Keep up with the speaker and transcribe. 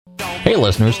Hey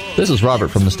listeners, this is Robert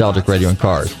from Nostalgic Radio and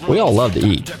Cars. We all love to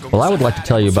eat. Well, I would like to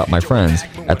tell you about my friends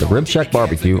at the Rib Shack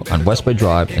Barbecue on West Bay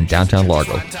Drive in downtown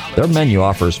Largo. Their menu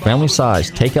offers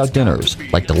family-sized takeout dinners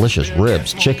like delicious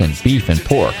ribs, chicken, beef, and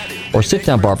pork, or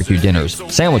sit-down barbecue dinners,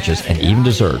 sandwiches, and even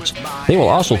desserts. They will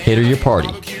also cater your party.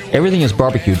 Everything is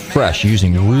barbecued fresh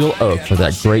using real oak for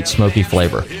that great smoky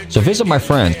flavor. So visit my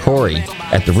friend Corey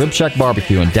at the Rib Shack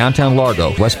Barbecue in downtown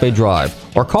Largo, West Bay Drive,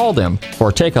 or call them for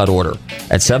a takeout order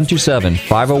at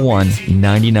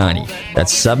 727-501-9090.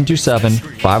 That's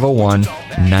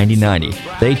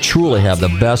 727-501-9090. They truly have the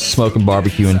best smoking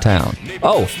barbecue in town.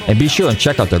 Oh, and be sure and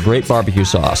check out their great barbecue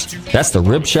sauce. That's the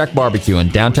Rib Shack Barbecue in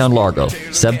downtown Largo,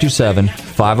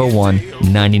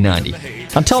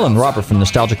 727-501-9090. I'm telling Robert from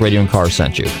Nostalgic Radio and Cars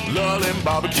sent you.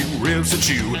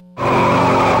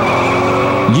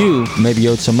 You may be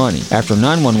owed some money. After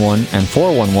 911 and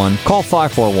 411, call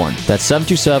 541. That's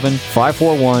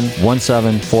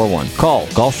 727-541-1741. Call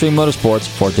Gulfstream Motorsports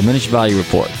for a diminished value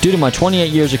report. Due to my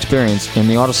 28 years experience in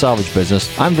the auto salvage business,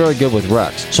 I'm very good with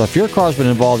wrecks. So if your car's been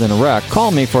involved in a wreck,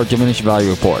 call me for a diminished value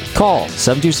report. Call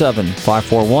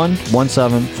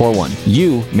 727-541-1741.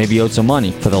 You may be owed some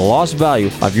money for the lost value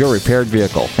of your repaired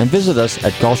vehicle. And visit us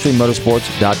at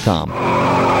GulfstreamMotorsports.com.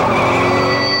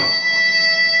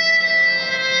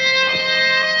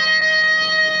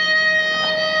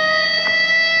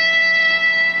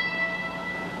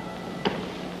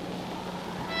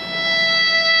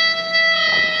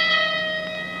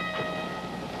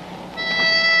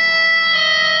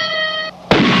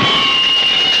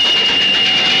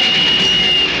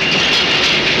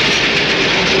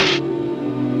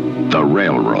 The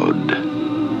railroad,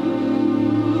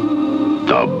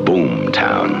 the boom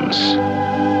towns,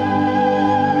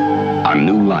 a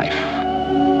new life,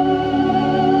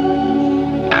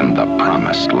 and the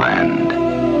promised land.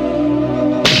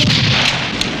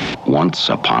 Once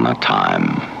upon a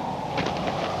time.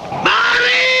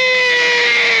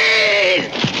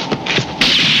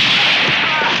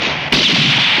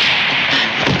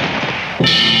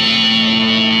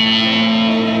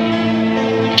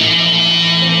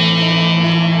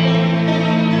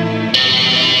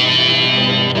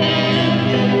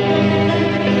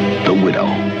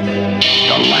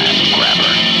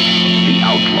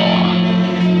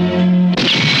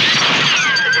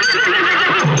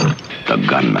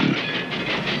 Gunman.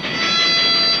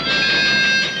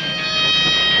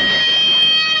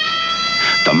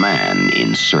 The man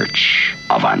in search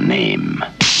of a name.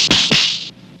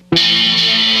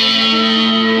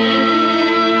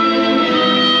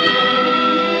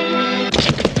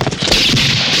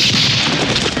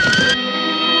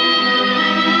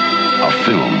 A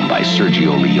film by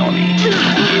Sergio Leone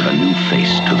gave a new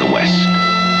face to the West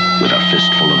with a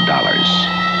fistful of dollars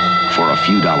for a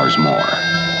few dollars more.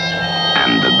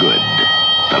 And the good,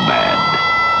 the bad,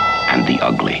 and the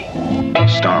ugly.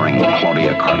 Starring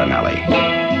Claudia Cardinale,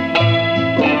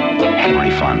 Henry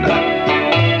Fonda,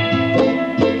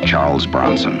 Charles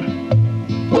Bronson,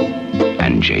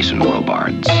 and Jason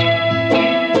Robards.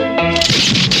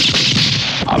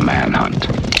 A manhunt.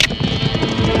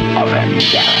 A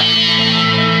vendetta.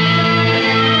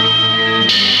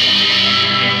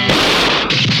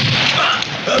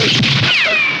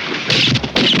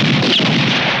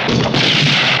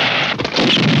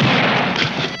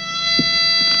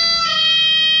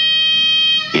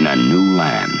 In a new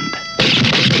land,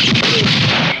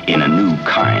 in a new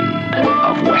kind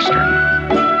of Western.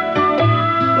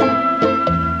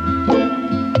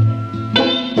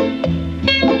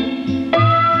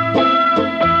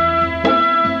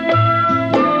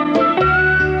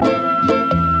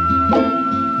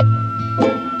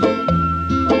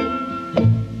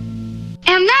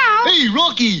 And now... Hey,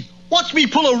 Rocky, watch me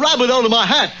pull a rabbit out of my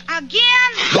hat.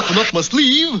 Again? Nothing up my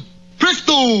sleeve.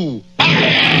 Presto!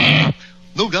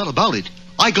 No doubt about it.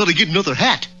 I gotta get another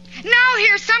hat. Now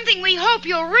here's something we hope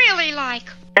you'll really like.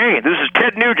 Hey, this is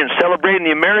Ted Nugent celebrating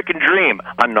the American dream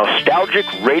on Nostalgic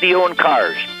Radio and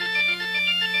Cars.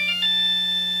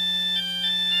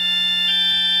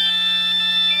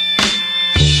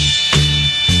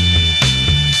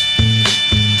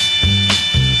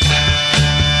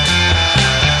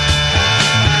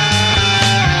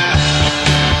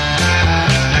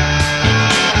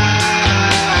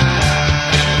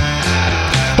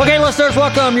 Okay, listeners,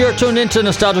 welcome. You're tuned into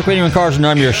Nostalgic Radio and Cars, and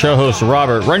I'm your show host,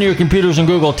 Robert. Run your computers and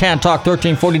Google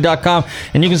TanTalk1340.com,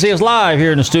 and you can see us live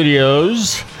here in the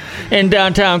studios in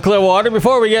downtown Clearwater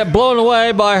before we get blown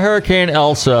away by Hurricane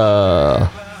Elsa.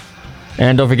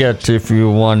 And don't forget, if you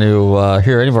want to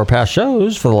hear any of our past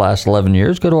shows for the last 11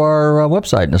 years, go to our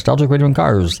website, Nostalgic Radio and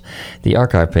Cars, the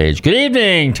archive page. Good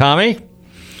evening, Tommy.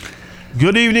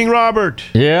 Good evening, Robert.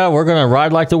 Yeah, we're going to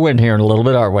ride like the wind here in a little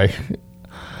bit, aren't we?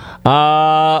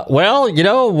 Well,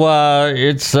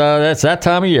 it's that's that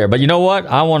time of year. But you know what?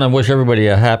 I want to wish everybody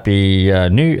a happy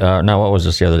what was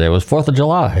this the other day? It was 4th of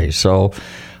July. So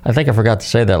I think I forgot to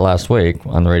say that last week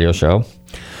on the radio show.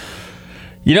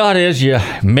 You know how it is. You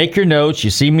make your notes.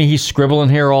 You see me, he's scribbling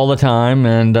here all the time.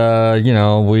 And,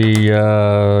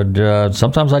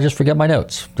 sometimes I just forget my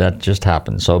notes. That just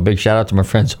happens. So big shout out to my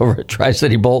friends over at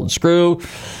Tri-City Bolt and Screw,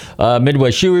 Midway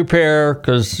Shoe Repair,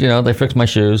 because, they fix my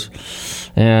shoes.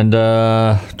 And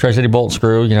Tri-City Bolt and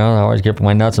Screw, I always get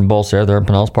my nuts and bolts there. They're in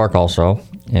Pinellas Park also.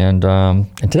 And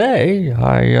today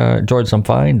I enjoyed some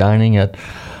fine dining at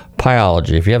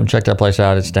Pyology. If you haven't checked that place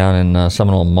out, it's down in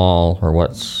Seminole Mall, or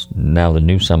what's now the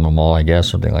new Seminole Mall, I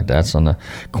guess, something like that. It's on the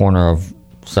corner of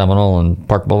Seminole and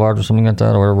Park Boulevard or something like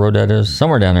that, or whatever road that is,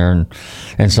 somewhere down there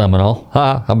in Seminole.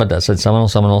 How about that? I said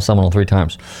Seminole 3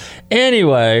 times.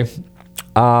 Anyway, we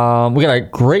got a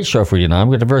great show for you tonight.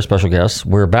 We got a very special guest.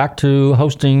 We're back to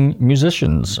hosting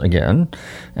musicians again,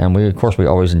 and we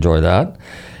always enjoy that.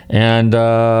 And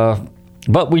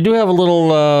but we do have a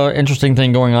little interesting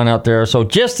thing going on out there. So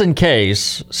just in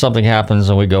case something happens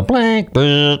and we go blank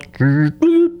during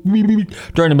the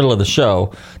middle of the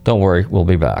show, don't worry, we'll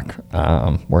be back.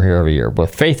 We're here every year. But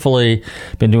faithfully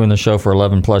been doing the show for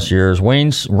 11 plus years.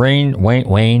 Rain,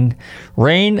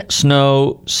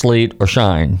 snow, sleet, or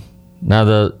shine. Now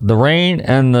the rain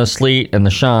and the sleet and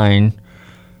the shine,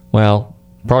 well,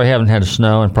 probably haven't had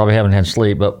snow and probably haven't had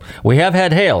sleet, but we have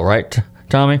had hail, right,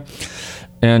 Tommy?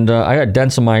 And I got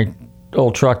dents in my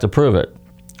old truck to prove it.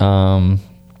 But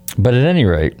at any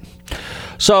rate,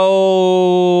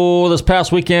 so this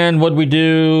past weekend, what'd we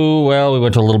do? Well, we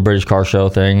went to a little British car show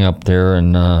thing up there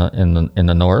in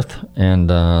the north,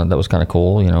 and that was kind of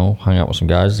cool. Hung out with some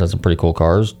guys. Had some pretty cool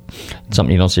cars.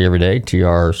 Something you don't see every day.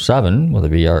 TR7 with a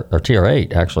VR, or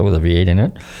TR8 actually with a V8 in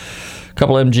it. A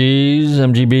couple MGs,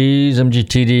 MGBs,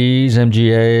 MGTDs,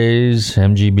 MGAs,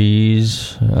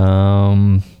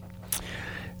 MGBs.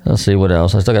 Let's see what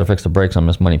else. I still got to fix the brakes on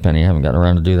Miss Moneypenny. I haven't gotten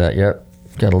around to do that yet.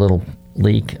 Got a little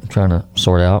leak I'm trying to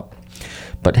sort out.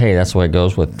 But hey, that's the way it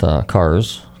goes with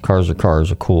cars. Cars are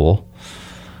cool.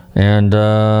 And,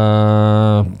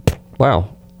 wow,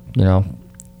 the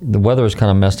weather has kind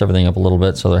of messed everything up a little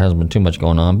bit, so there hasn't been too much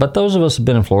going on. But those of us who have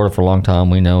been in Florida for a long time,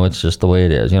 we know it's just the way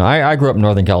it is. I grew up in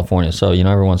Northern California, so,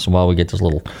 every once in a while we get this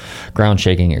little ground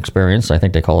shaking experience. I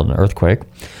think they call it an earthquake.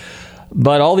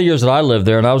 But all the years that I lived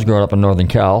there, and I was growing up in Northern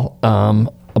Cal,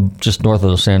 just north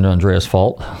of the San Andreas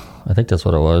Fault. I think that's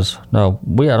what it was. No,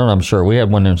 I don't know, I'm sure. We had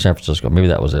one in San Francisco. Maybe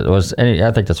that was it.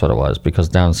 I think that's what it was, because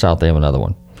down south they have another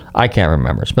one. I can't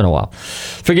remember. It's been a while.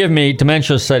 Forgive me,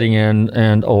 dementia's setting in,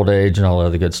 and old age, and all the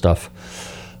other good stuff.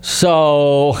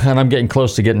 So, and I'm getting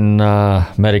close to getting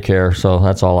Medicare, so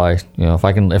that's all if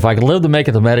I can live to make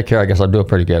it to Medicare, I guess I'll do it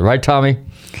pretty good. Right, Tommy?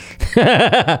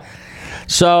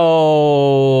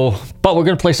 So, but we're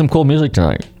going to play some cool music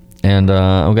tonight. And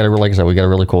we got a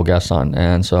really cool guest on.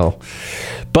 And so,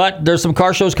 but there's some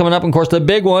car shows coming up. And of course, the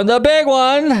big one,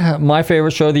 my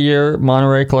favorite show of the year,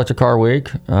 Monterey Collector Car Week.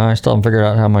 I still haven't figured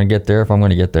out how I'm going to get there, if I'm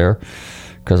going to get there,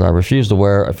 because I refuse to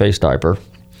wear a face diaper.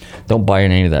 Don't buy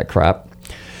any of that crap.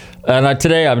 And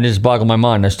today, I've just boggled my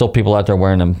mind. There's still people out there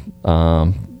wearing them,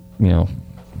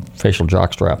 facial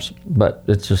jock straps. But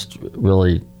it's just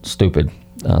really stupid.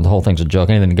 The whole thing's a joke.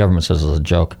 Anything the government says is a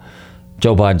joke.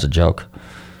 Joe Biden's a joke.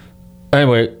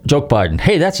 Anyway, joke Biden.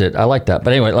 Hey, that's it. I like that.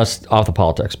 But anyway, let's off the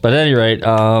politics. But at any rate,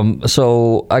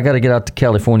 so I got to get out to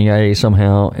California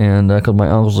somehow, and because my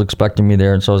uncle's expecting me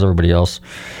there, and so is everybody else.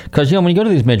 Because, when you go to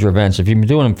these major events, if you've been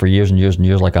doing them for years and years and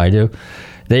years like I do,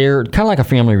 they're kind of like a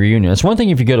family reunion. It's one thing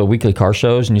if you go to weekly car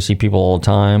shows and you see people all the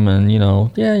time, and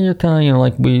you're kind of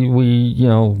like we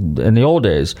in the old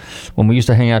days when we used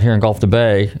to hang out here in Gulf to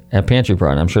Bay at Pantry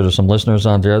Pride. I'm sure there's some listeners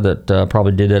out there that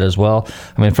probably did that as well.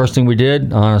 First thing we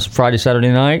did on a Friday,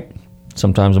 Saturday night,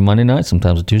 sometimes a Monday night,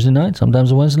 sometimes a Tuesday night,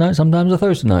 sometimes a Wednesday night, sometimes a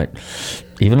Thursday night,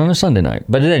 even on a Sunday night.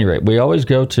 But at any rate, we always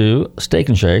go to Steak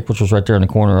and Shake, which was right there in the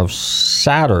corner of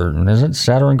Saturn. Is it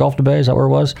Saturn, Gulf to Bay? Is that where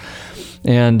it was?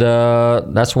 And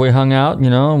that's where we hung out,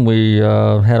 and we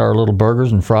had our little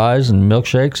burgers and fries and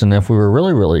milkshakes. And if we were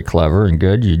really, really clever and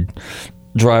good, you'd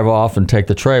drive off and take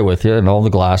the tray with you and all the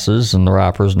glasses and the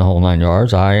wrappers and the whole 9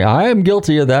 yards. I am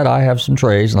guilty of that. I have some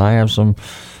trays, and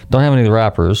don't have any of the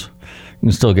wrappers. You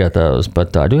can still get those,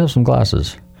 but I do have some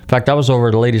glasses. In fact, I was over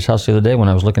at a lady's house the other day when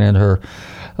I was looking at her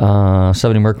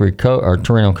 70 Mercury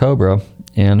Torino Cobra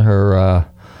and her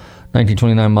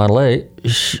 1929 Model 8.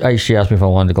 She asked me if I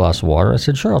wanted a glass of water. I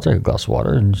said, sure, I'll take a glass of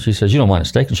water. And she says, you don't mind a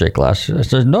Steak and Shake glass? I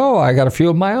said, no, I got a few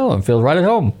of my own. Feels right at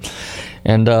home.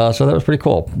 And so that was pretty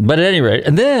cool. But at any rate,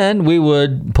 and then we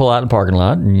would pull out in the parking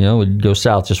lot and, we'd go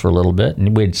south just for a little bit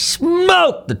and we'd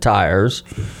smoke the tires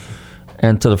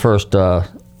and to the first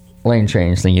lane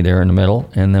change thingy there in the middle.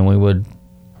 And then we would,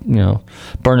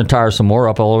 burn the tires some more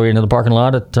up all the way into the parking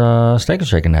lot at Steak and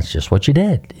Shake. And that's just what you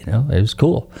did. It was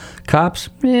cool. Cops,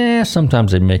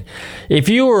 sometimes they'd make. If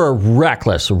you were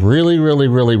reckless, really, really,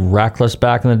 really reckless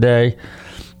back in the day,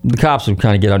 the cops would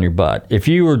kind of get on your butt. If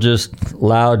you were just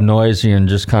loud, noisy, and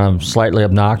just kind of slightly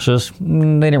obnoxious, they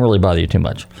didn't really bother you too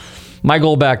much. My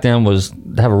goal back then was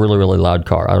to have a really, really loud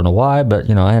car. I don't know why, but,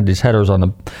 I had these headers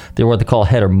they were what they call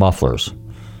header mufflers.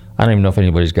 I don't even know if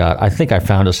anybody's got. I think I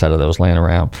found a set of those laying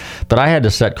around. But I had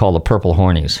a set called the Purple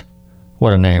Hornies.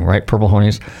 What a name, right? Purple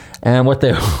Hornies. And what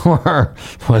they were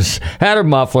was header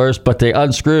mufflers, but they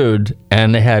unscrewed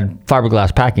and they had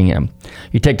fiberglass packing in them.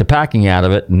 You take the packing out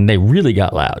of it and they really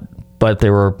got loud. But they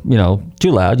were,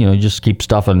 too loud. You just keep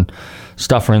stuffing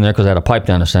stuffer in there because I had a pipe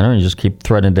down the center and you just keep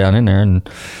threading it down in there and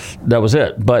that was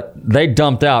it. But they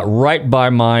dumped out right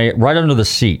under the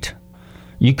seat.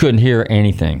 You couldn't hear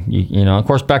anything. Of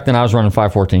course, back then I was running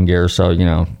 514 gears, so,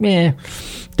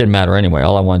 didn't matter anyway.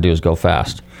 All I wanted to do was go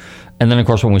fast. And then, of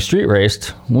course, when we street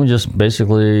raced, we just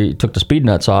basically took the speed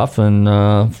nuts off and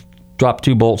dropped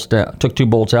 2 bolts down, took 2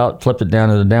 bolts out, flipped it down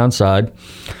to the downside,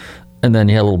 and then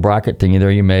you had a little bracket thingy there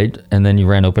you made, and then you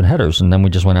ran open headers, and then we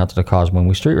just went out to the cause when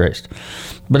we street raced.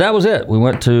 But that was it. We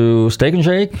went to Steak and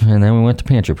Shake, and then we went to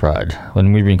Pantry Pride.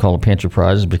 When we didn't call it Pantry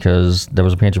Pride is because there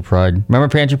was a Pantry Pride. Remember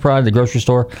Pantry Pride, the grocery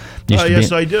store?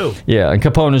 Yes, I do. Yeah, and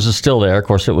Capone's is still there. Of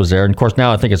course, it was there. And, of course,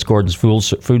 now I think it's Gordon's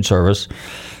Food Service.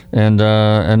 And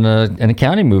the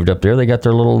county moved up there. They got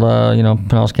their little,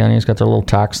 Pinellas County has got their little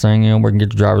tax thing, where you can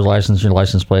get your driver's license, your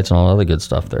license plates, and all the other good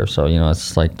stuff there. So,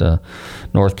 it's like the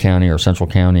North County or Central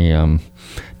County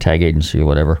tag agency or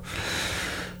whatever.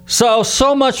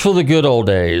 So much for the good old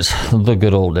days. The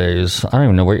good old days. I don't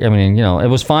even know where. It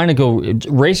was fine to go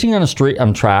racing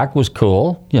on track was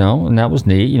cool, and that was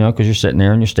neat, because you're sitting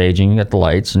there and you're staging, you got the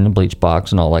lights and the bleach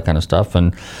box and all that kind of stuff.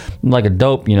 And like a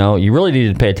dope, you really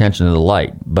needed to pay attention to the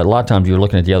light. But a lot of times you were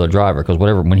looking at the other driver because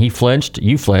when he flinched,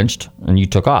 you flinched and you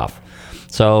took off.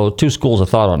 So 2 schools of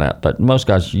thought on that. But most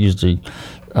guys usually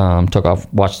took off,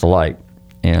 watched the light,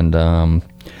 and.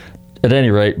 At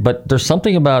any rate, but there's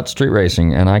something about street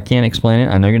racing, and I can't explain it.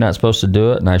 I know you're not supposed to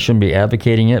do it, and I shouldn't be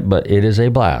advocating it, but it is a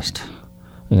blast,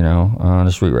 the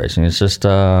street racing. It's just,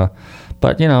 but,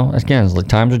 again, it's like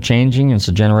times are changing, it's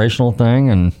a generational thing,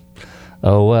 and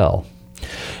oh well.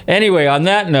 Anyway, on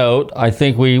that note, I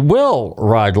think we will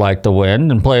ride like the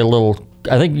wind and play a little.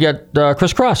 I think you got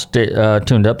Criss Cross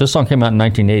tuned up. This song came out in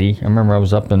 1980. I remember I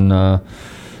was up in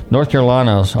North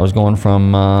Carolina. I was going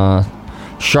from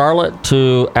Charlotte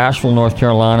to Asheville, North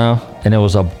Carolina, and it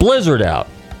was a blizzard out,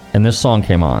 and this song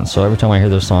came on. So every time I hear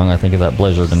this song, I think of that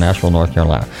blizzard in Asheville, North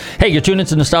Carolina. Hey, you're tuned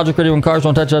into Nostalgic Radio and Cars.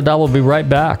 Don't touch that dial. We'll be right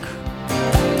back.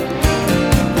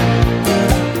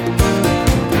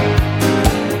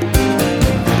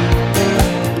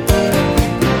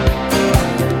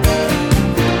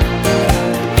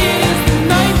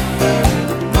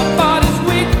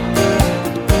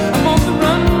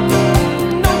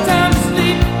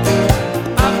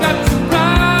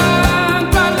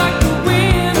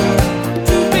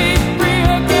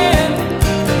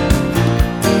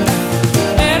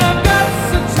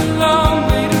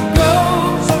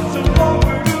 Such a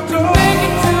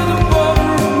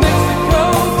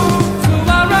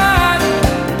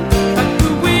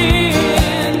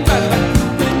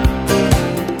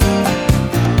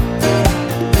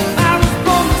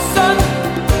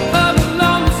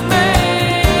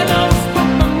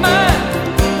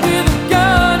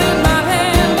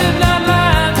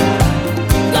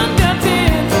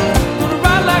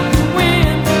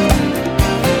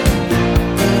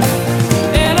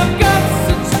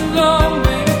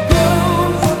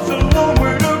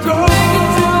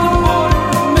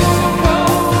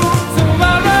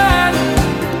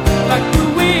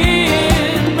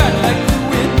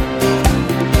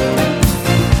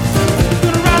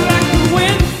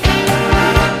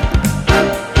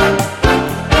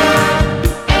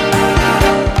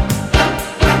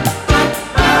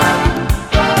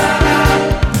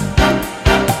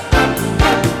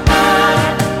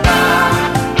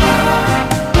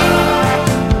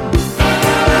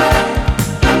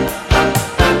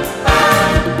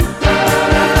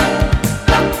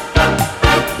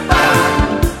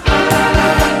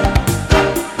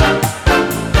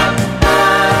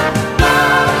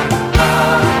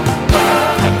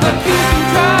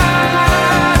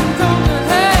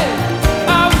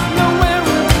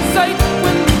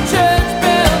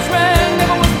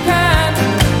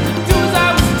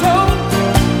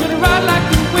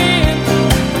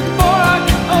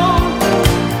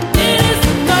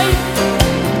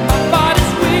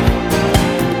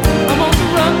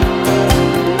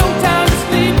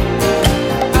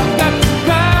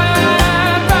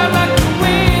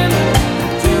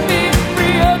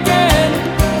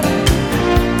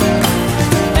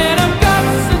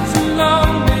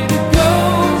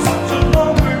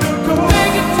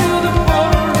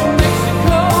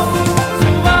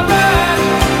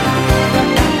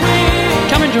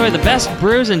best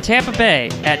brews in Tampa Bay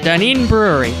at Dunedin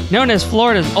Brewery. Known as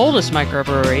Florida's oldest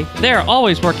microbrewery, they are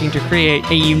always working to create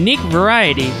a unique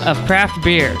variety of craft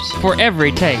beers for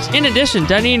every taste. In addition,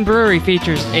 Dunedin Brewery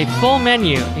features a full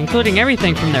menu, including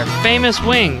everything from their famous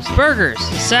wings, burgers,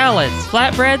 salads,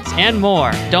 flatbreads, and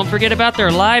more. Don't forget about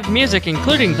their live music,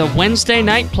 including the Wednesday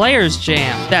Night Players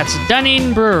Jam. That's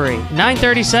Dunedin Brewery,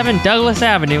 937 Douglas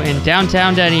Avenue in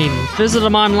downtown Dunedin. Visit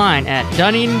them online at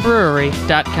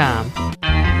DunedinBrewery.com.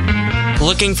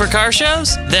 Looking for car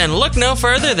shows? Then look no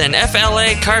further than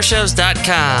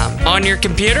FLACarshows.com. On your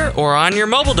computer or on your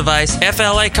mobile device,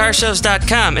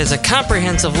 FLACarshows.com is a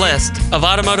comprehensive list of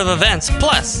automotive events,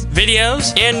 plus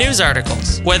videos and news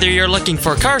articles. Whether you're looking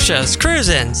for car shows,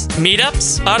 cruise-ins,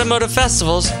 meetups, automotive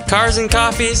festivals, cars and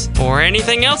coffees, or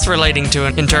anything else relating to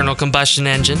an internal combustion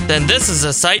engine, then this is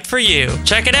a site for you.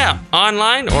 Check it out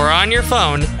online or on your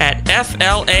phone at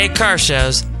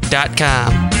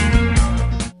FLACarshows.com.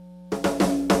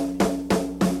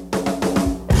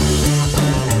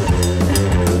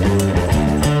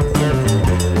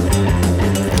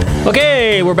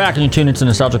 Okay, we're back and you tune into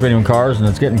Nostalgic Radio and Cars, and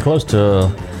it's getting close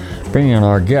to bringing in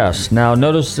our guests. Now,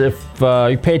 notice if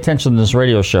you pay attention to this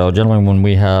radio show, generally when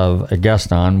we have a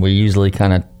guest on, we usually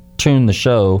kind of tune the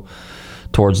show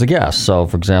towards the guest. So,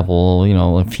 for example,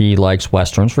 if he likes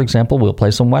Westerns, for example, we'll play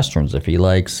some Westerns. If he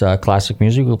likes classic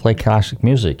music, we'll play classic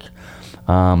music.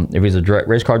 If he's a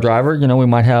race car driver, we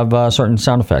might have certain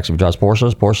sound effects. If he drives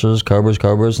Porsches,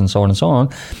 Cobras, and so on and so on.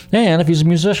 And if he's a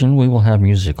musician, we will have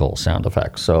musical sound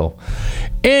effects. So,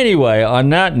 anyway,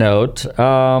 on that note,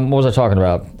 what was I talking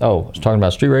about? Oh, I was talking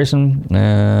about street racing,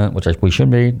 which we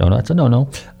should be. No, that's a no.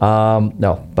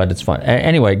 No, but it's fun.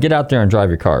 Anyway, get out there and drive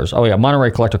your cars. Oh, yeah,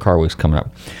 Monterey Collector Car Week's coming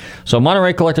up. So,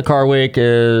 Monterey Collector Car Week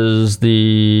is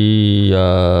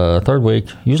the third week.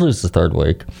 Usually it's the third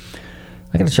week.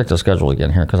 I got to check the schedule again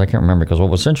here because I can't remember. Because what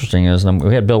was interesting is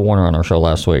we had Bill Warner on our show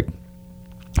last week.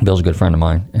 Bill's a good friend of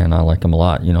mine, and I like him a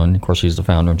lot. And of course he's the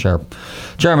founder and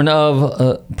chairman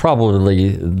of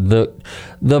probably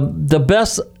the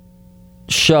best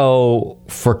show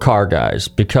for car guys,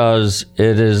 because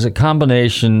it is a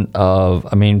combination of,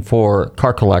 for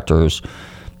car collectors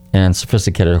and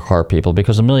sophisticated car people,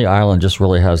 because Amelia Island just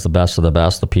really has the best of the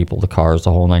best, the people, the cars,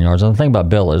 the whole nine yards. And the thing about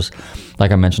Bill is,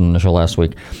 like I mentioned in the show last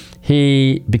week,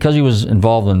 because he was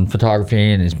involved in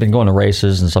photography and he's been going to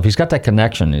races and stuff, he's got that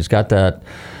connection, he's got that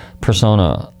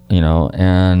persona,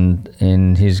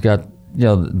 and he's got,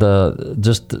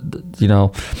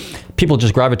 people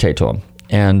just gravitate to him.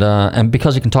 And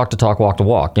because he can talk to talk, walk to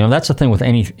walk. That's the thing with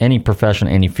any profession,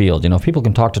 any field. If people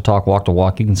can talk to talk, walk to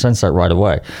walk, you can sense that right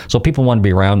away. So people want to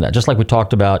be around that. Just like we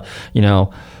talked about,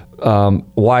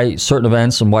 why certain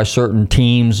events and why certain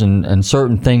teams and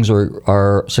certain things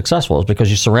are successful is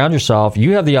because you surround yourself.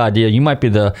 You have the idea. You might be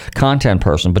the content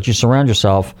person, but you surround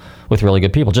yourself with really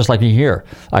good people. Just like me here,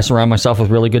 I surround myself with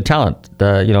really good talent.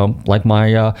 Like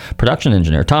my production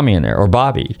engineer, Tommy, in there, or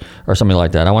Bobby, or something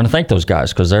like that. I want to thank those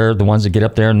guys because they're the ones that get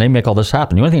up there and they make all this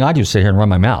happen. The only thing I do is sit here and run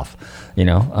my mouth.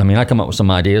 I come up with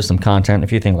some ideas, some content, a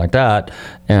few things like that,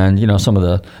 and some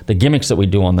of the gimmicks that we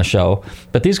do on the show.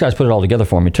 But these guys put it all together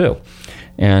for me too.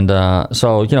 And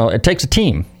so it takes a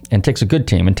team, and it takes a good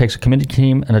team, and it takes a committed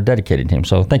team and a dedicated team.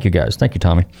 So thank you guys, thank you,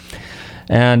 Tommy.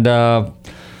 And on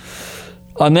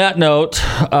that note,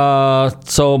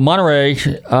 so Monterey.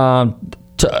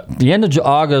 The end of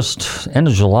August, end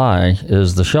of July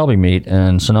is the Shelby meet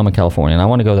in Sonoma, California, and I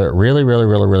want to go there really, really,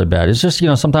 really, really bad. It's just,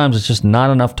 sometimes it's just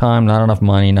not enough time, not enough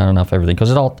money, not enough everything,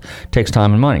 because it all takes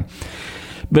time and money.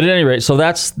 But at any rate, so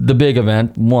that's the big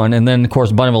event, one, and then, of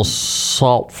course, Bonneville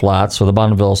Salt Flats, or the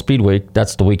Bonneville Speed Week,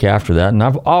 that's the week after that, and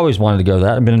I've always wanted to go to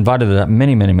that. I've been invited to that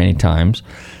many, many, many times.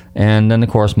 And then, of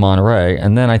course, Monterey.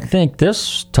 And then I think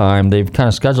this time they've kind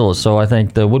of scheduled it, so I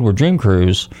think the Woodward Dream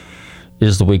Cruise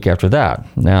is the week after that.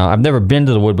 Now, I've never been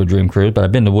to the Woodward Dream Cruise, but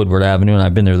I've been to Woodward Avenue, and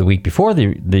I've been there the week before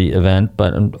the event,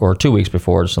 or 2 weeks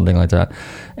before, or something like that.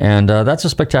 And that's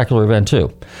a spectacular event,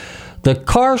 too. The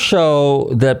car show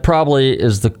that probably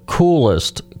is the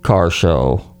coolest car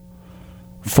show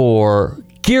for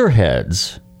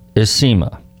gearheads is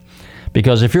SEMA.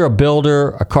 Because if you're a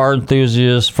builder, a car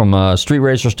enthusiast, from a street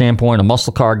racer standpoint, a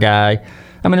muscle car guy,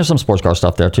 there's some sports car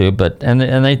stuff there too, but and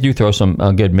they do throw some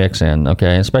good mix in,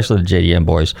 okay, especially the JDM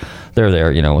boys. They're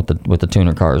there, with the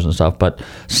tuner cars and stuff. But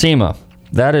SEMA,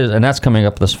 that's coming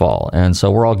up this fall, and so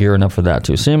we're all gearing up for that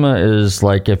too. SEMA is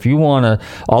like, if you want to,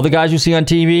 all the guys you see on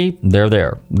TV, they're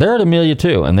there. They're at Amelia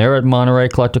too, and they're at Monterey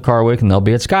Collector Car Week, and they'll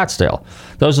be at Scottsdale.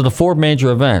 Those are the four major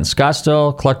events: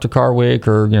 Scottsdale, Collector Car Week,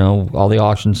 or all the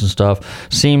auctions and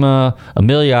stuff. SEMA,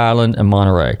 Amelia Island, and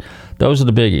Monterey. Those are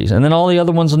the biggies. And then all the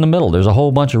other ones in the middle. There's a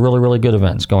whole bunch of really, really good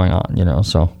events going on, you know,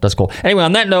 so that's cool. Anyway,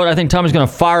 on that note, I think Tommy's going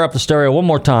to fire up the stereo one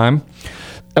more time.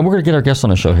 And we're going to get our guests on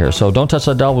the show here. So don't touch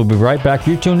that dial. We'll be right back.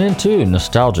 You tune in to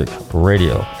Nostalgic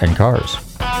Radio and Cars.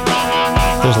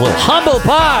 There's a little humble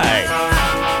pie.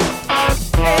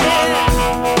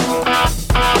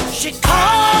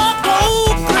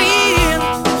 Chicago green,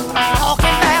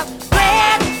 talking about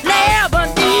red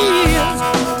Lebanese,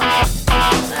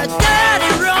 a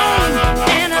dirty rum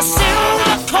and a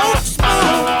silver Coke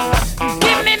spoon.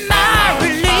 Give me my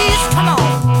release, come on.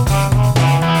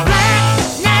 Black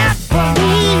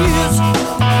Nepalese,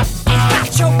 you got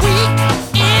your weak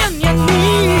in your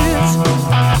knees.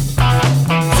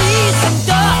 Seas and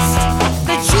dust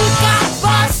that you got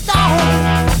bust on.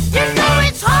 You know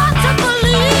it's hard to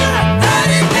believe.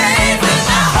 30 days in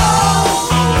the hole.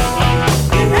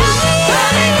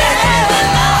 30 days in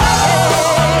the hole.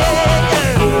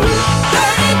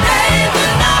 30 days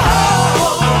in the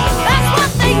hole. That's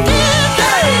what they give.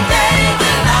 30 days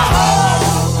in the hole.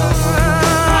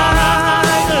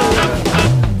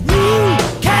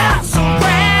 Newcastle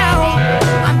Brown,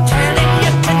 I'm telling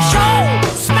you, control,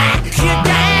 smack you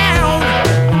down.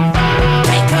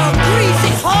 Take a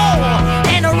greasy hole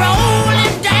and a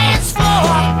rolling dance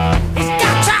floor. It's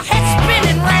got your head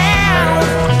spinning round.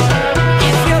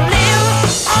 If you live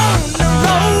on the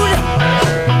road,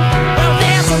 well,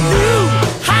 there's a new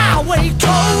highway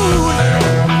code.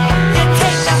 You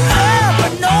take the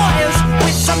urban noise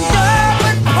with some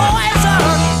Durban poison.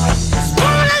 It's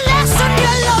gonna lessen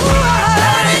your load.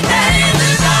 30 days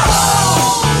in the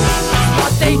hole.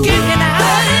 What they give you now.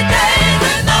 30 days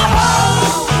in the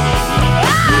hole.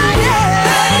 Ah, yeah.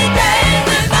 30 days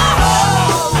in the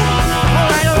hole. All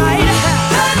right, all right.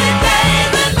 30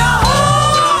 days in the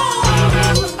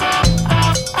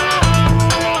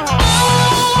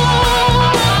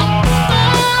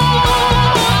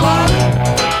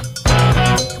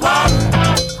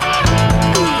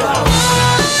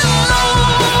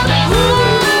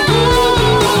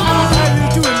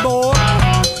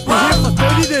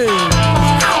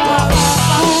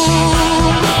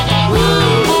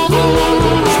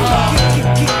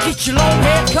Get your long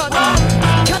hair cut out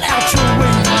your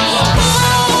wings.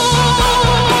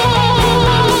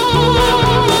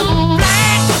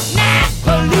 Black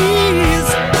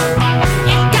Nepalese,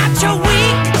 you got your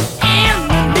weak in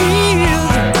the knees.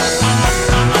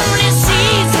 Only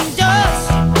seas and dust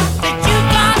that you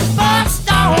got bust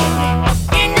on.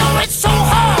 You know it's so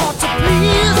hard to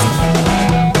please.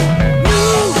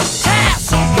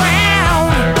 Newcastle Brown,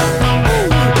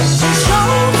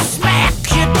 control, smack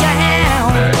you down.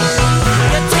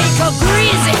 You take a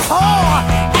greasy whore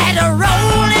and a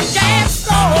rolling dance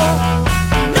floor.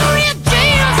 Know your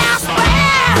jailhouse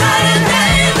bound. 30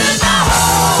 days in the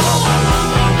hole.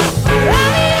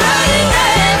 30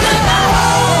 days in the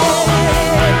hole.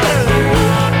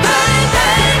 30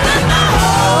 days in the hole. 30 days in the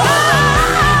hole.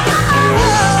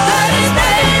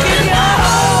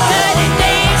 30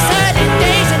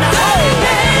 days in the hole. 30 days in the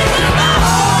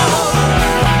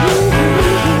hole.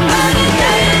 30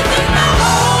 days in the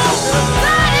hole.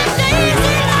 30 days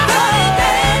in the hole.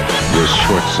 This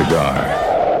short cigar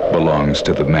belongs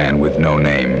to the man with no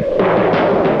name.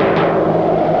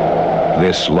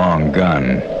 This long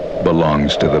gun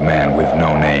belongs to the man with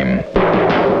no name.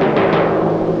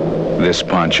 This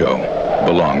poncho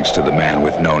belongs to the man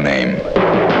with no name.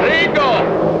 Rico!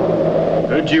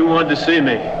 Heard you wanted to see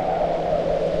me.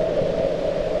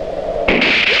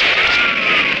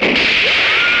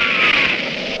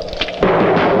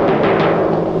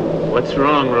 What's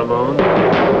wrong, Ramon?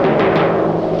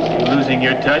 You losing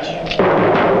your touch?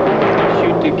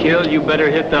 Shoot to kill, you better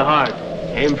hit the heart.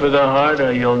 Aim for the heart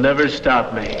or you'll never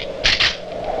stop me.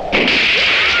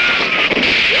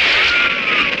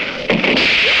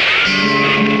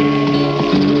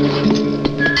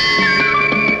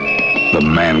 The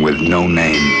man with no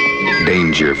name.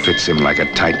 Danger fits him like a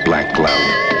tight black glove.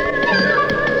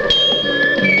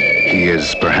 He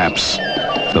is perhaps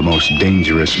the most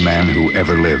dangerous man who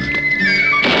ever lived.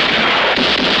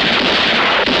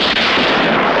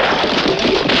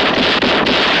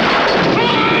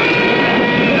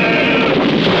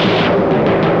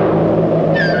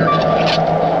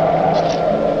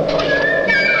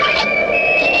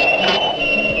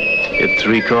 Get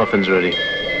 3 coffins ready.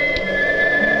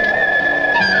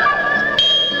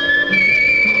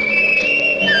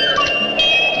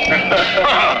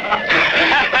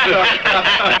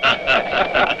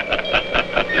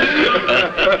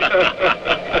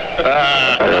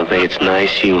 I don't think it's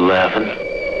nice, you laughing.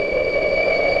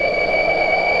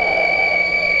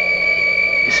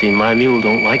 You see, my mule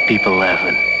don't like people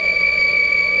laughing.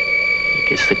 You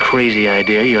It's the crazy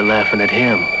idea you're laughing at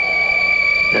him.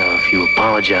 Now, if you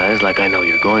apologize like I know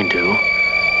you're going to,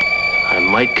 I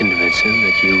might convince him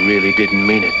that you really didn't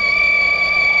mean it.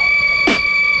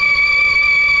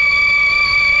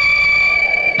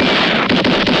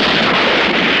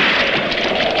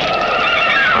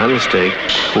 My mistake.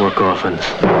 Poor coffins.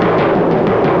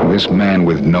 This man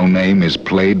with no name is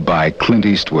played by Clint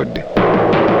Eastwood.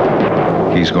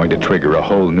 He's going to trigger a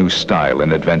whole new style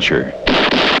in adventure.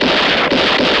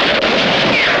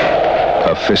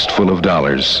 A Fistful of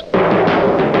Dollars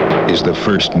is the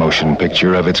first motion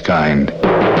picture of its kind.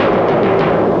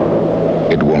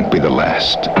 It won't be the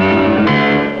last.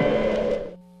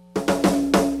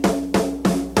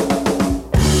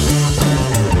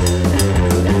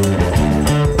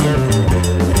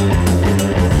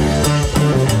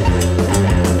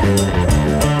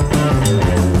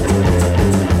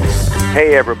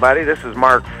 Hey everybody, this is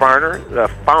Mark Farner, the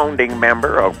founding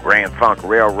member of Grand Funk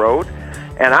Railroad,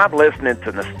 and I'm listening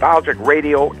to Nostalgic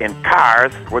Radio in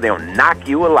cars where they'll knock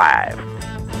you alive.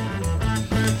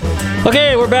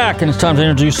 Okay, we're back, and it's time to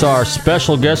introduce our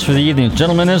special guest for the evening. The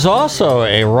gentleman is also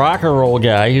a rock and roll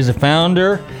guy. He's a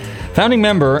founding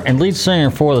member, and lead singer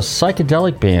for the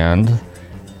psychedelic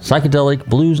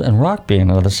blues and rock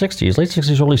band of the 60s, late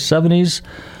 60s, early 70s,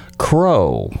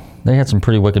 Crow. They had some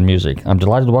pretty wicked music. I'm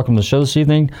delighted to welcome to the show this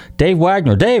evening, Dave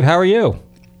Waggoner. Dave, how are you?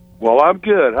 Well, I'm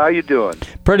good. How you doing?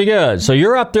 Pretty good. So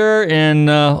you're up there in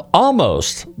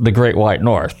almost the Great White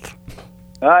North.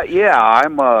 Yeah,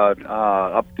 I'm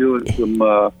up doing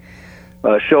some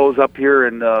shows up here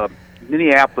in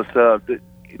Minneapolis,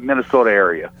 Minnesota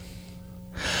area.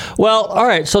 Well, all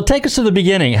right. So take us to the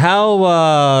beginning.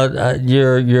 How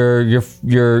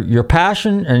your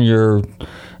passion and your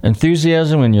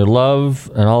enthusiasm and your love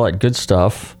and all that good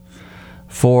stuff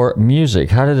for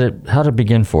music. How did it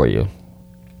begin for you?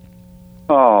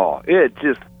 Oh, it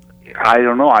just, I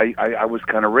don't know. I was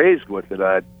kind of raised with it.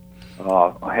 I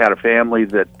had a family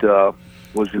that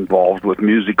was involved with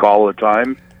music all the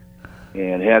time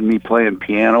and had me playing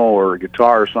piano or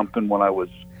guitar or something when I was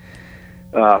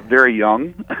very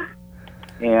young.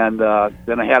 And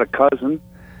then I had a cousin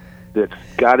that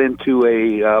got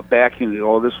into back in,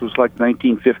 this was like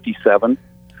 1957.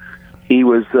 He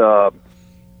was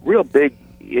real big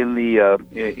in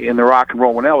the rock and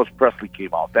roll when Elvis Presley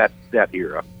came out, that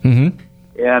era. Mm-hmm.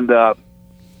 And I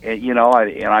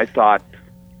thought,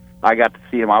 I got to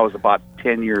see him. I was about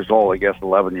 10 years old, I guess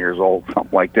 11 years old,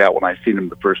 something like that, when I seen him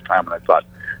the first time, and I thought,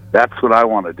 that's what I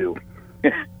want to do.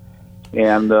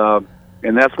 And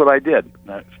that's what I did.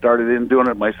 I started in doing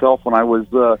it myself when I was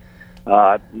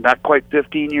not quite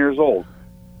 15 years old.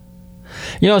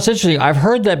 You know, it's interesting. I've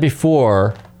heard that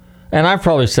before, and I've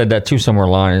probably said that too somewhere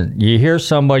along. You hear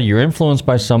somebody, you're influenced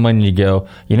by someone, and you go,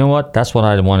 you know what? That's what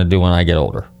I want to do when I get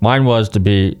older. Mine was to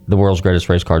be the world's greatest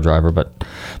race car driver, but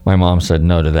my mom said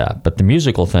no to that. But the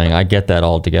musical thing, I get that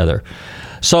all together.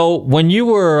 So when you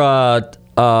were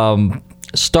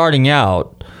starting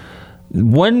out,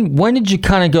 when did you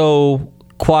kind of go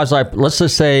quasi, let's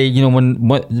just say, when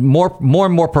more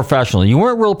and more professional? You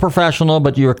weren't real professional,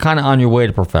 but you were kind of on your way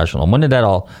to professional. When did that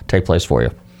all take place for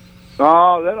you?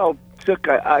 Oh, that all took,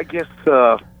 I guess,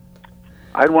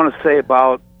 I'd want to say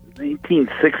about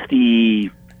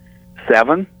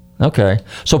 1967. Okay.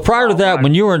 So prior to that,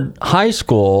 when you were in high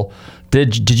school,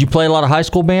 did you play a lot of high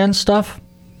school band stuff?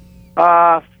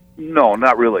 No,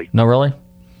 not really. No, really?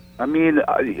 I mean,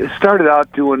 I started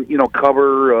out doing,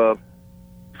 cover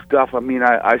stuff. I mean,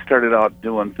 I started out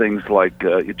doing things like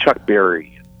Chuck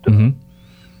Berry, mm-hmm.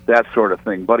 that sort of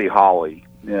thing, Buddy Holly,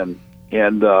 and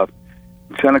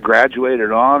kind of graduated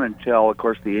on until, of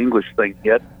course, the English thing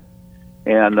hit,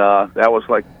 and that was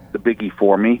like the biggie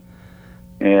for me,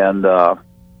 and I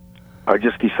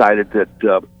just decided that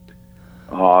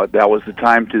that was the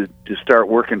time to start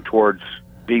working towards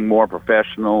being more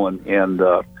professional and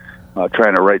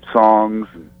trying to write songs,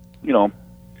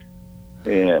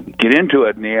 and get into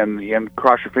it and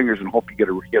cross your fingers and hope you get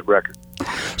a hit record.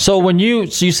 So you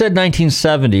said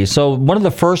 1970. So one of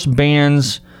the first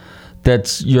bands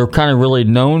that you're kind of really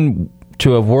known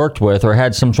to have worked with or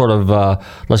had some sort of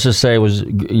let's just say was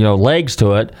legs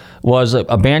to it was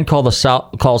a band called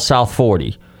South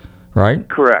 40, right?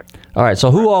 Correct. All right. So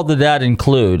who all did that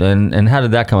include, and how did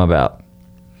that come about?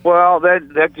 Well,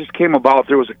 that just came about.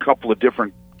 There was a couple of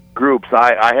different groups.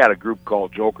 I had a group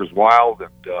called Jokers Wild,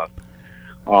 and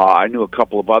I knew a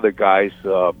couple of other guys.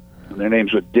 Their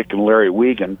names were Dick and Larry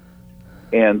Wiegand,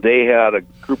 and they had a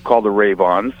group called the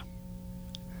Ravons.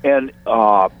 And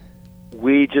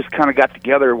we just kind of got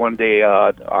together one day.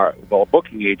 Our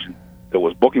booking agent that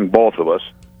was booking both of us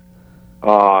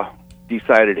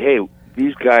decided, hey,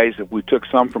 these guys, if we took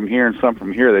some from here and some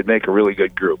from here, they'd make a really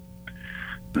good group.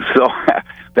 So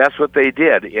that's what they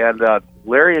did. And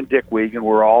Larry and Dick Wiegand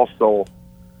were also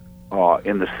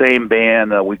in the same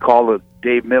band. We called it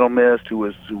Dave Middlemist,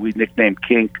 who we nicknamed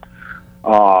Kink,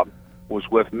 was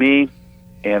with me.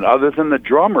 And other than the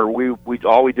drummer, we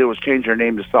all we did was change our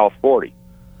name to South 40.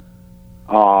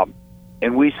 And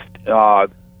we stuck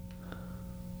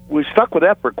with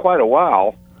that for quite a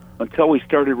while until we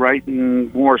started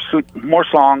writing more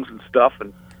songs and stuff,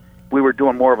 and we were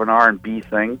doing more of an R&B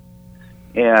thing.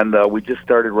 And we just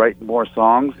started writing more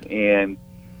songs and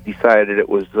decided it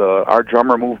was our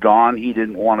drummer moved on. He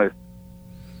didn't want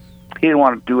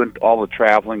to do all the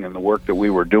traveling and the work that we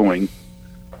were doing.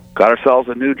 Got ourselves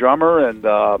a new drummer and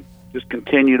just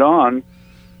continued on.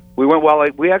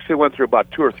 We actually went through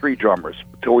about 2 or 3 drummers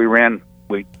until we ran.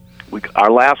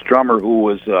 Our last drummer, who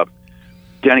was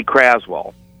Denny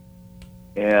Craswell,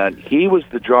 and he was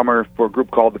the drummer for a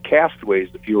group called the Castaways,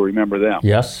 if you remember them.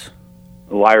 Yes.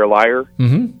 Liar Liar.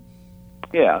 Mm-hmm.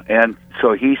 Yeah, and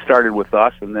so he started with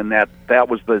us, and then that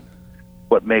was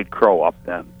what made Crow up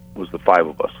then, was the 5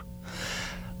 of us.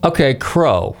 Okay,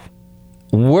 Crow.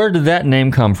 Where did that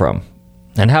name come from,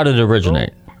 and how did it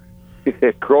originate?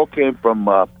 Crow came from,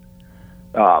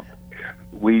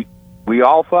 we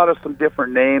all thought of some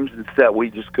different names, and said we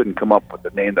just couldn't come up with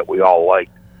a name that we all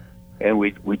liked. And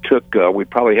we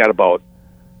probably had about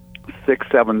 6,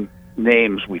 7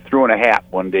 names we threw in a hat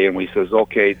one day, and we says,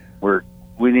 okay,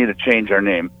 we need to change our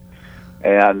name.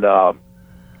 And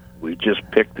we just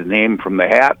picked the name from the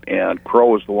hat, and Crow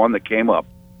was the one that came up.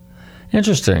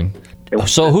 Interesting.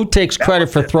 So who takes credit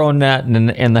for throwing that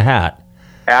in the hat?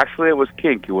 Actually, it was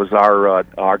Kink. It was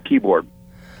our keyboard.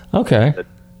 Okay.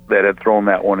 That had thrown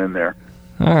that one in there.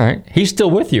 All right. He's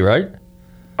still with you, right?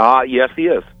 Yes, he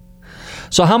is.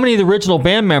 So how many of the original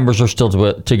band members are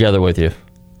still together with you?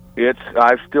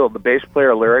 I've still the bass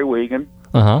player Larry Wiegand,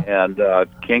 and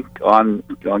Kink on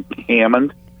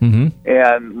Hammond, mm-hmm.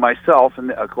 and myself,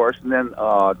 and of course, and then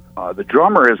the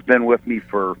drummer has been with me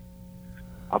for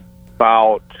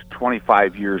about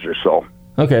 25 years or so.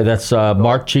 Okay, that's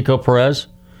Mark Chico Perez?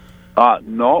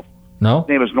 No. No? His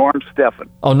name is Norm Steffen.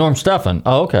 Oh, Norm Steffen.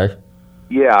 Oh, okay.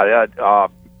 Yeah,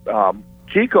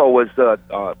 Chico was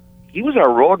he was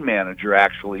our road manager,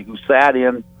 actually, who sat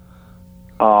in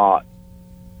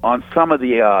on some of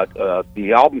the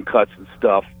album cuts and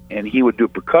stuff, and he would do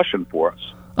percussion for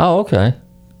us. Oh, okay.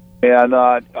 And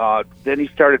then he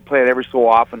started playing every so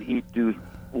often. He'd do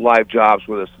live jobs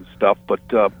with us and stuff. But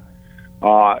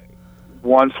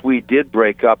once we did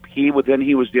break up, he was. Did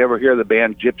you ever hear the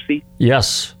band Gypsy?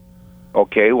 Yes.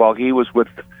 Okay. Well, he was with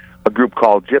a group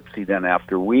called Gypsy then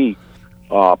after we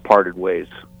parted ways.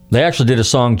 They actually did a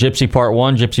song, Gypsy Part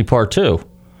 1, Gypsy Part 2.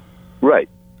 Right.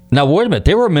 Now, wait a minute.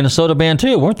 They were a Minnesota band,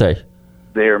 too, weren't they?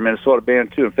 They are a Minnesota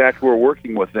band, too. In fact, we're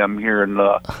working with them here in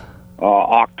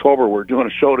October. We're doing a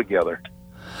show together.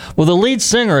 Well, the lead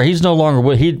singer, he's no longer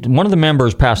with... one of the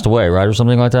members passed away, right, or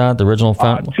something like that? The original...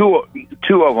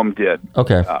 Two of them did.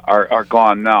 Okay. Are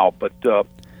gone now. But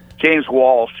James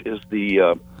Walsh is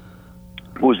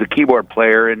who's the keyboard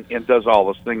player and does all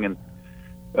this singing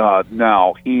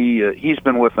now. He's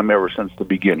been with them ever since the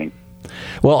beginning.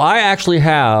 Well, I actually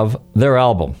have their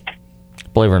album,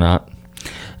 believe it or not.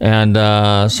 And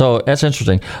so that's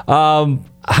interesting.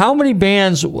 How many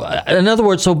bands, in other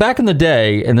words, so back in the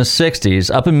day, in the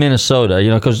 60s, up in Minnesota,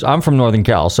 because I'm from Northern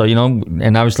Cal, so,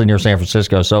 and obviously near San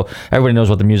Francisco, so everybody knows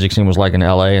what the music scene was like in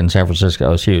L.A. and San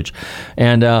Francisco. It's huge.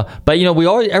 And, but,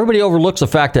 everybody overlooks the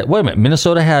fact that, wait a minute,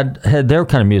 Minnesota had their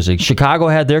kind of music. Chicago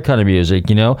had their kind of music,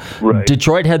 Right.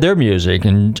 Detroit had their music,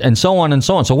 and so on and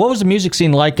so on. So what was the music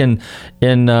scene like in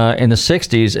the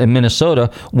 60s in Minnesota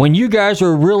when you guys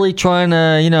were really trying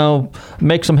to,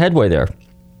 make some headway there?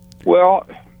 Well,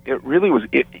 it really was.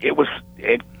 It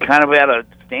kind of at a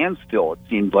standstill. It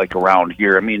seemed like around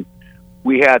here. I mean,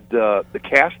 we had the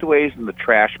Castaways and the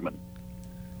Trashmen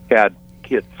had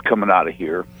hits coming out of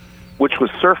here, which was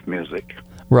surf music,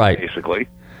 right? Basically,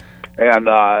 and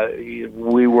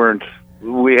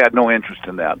we had no interest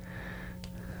in that.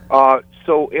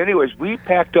 So, anyways, we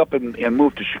packed up and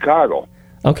moved to Chicago.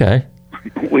 Okay.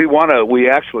 We won a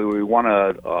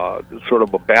sort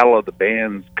of a battle of the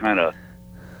bands kind of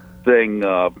thing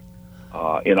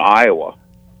in Iowa,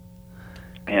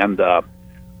 and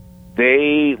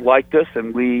they liked us,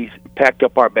 and we packed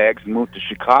up our bags and moved to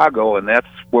Chicago, and that's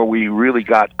where we really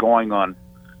got going on.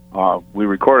 We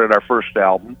recorded our first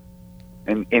album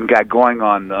and got going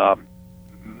on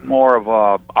more of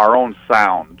our own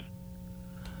sound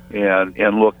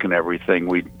and look and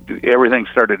everything. Everything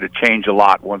started to change a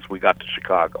lot once we got to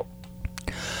Chicago.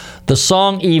 The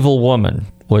song "Evil Woman,"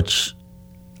 which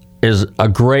is a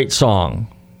great song,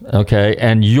 okay?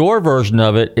 And your version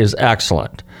of it is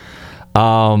excellent.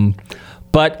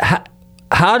 But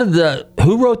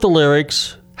who wrote the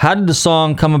lyrics? How did the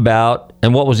song come about?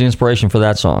 And what was the inspiration for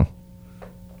that song?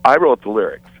 I wrote the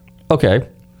lyrics. Okay.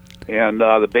 And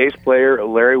the bass player,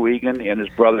 Larry Wiegand, and his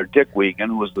brother, Dick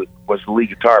Wiegand, was the lead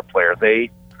guitar player. They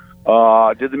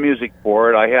did the music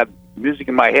for it. I had music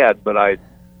in my head, but I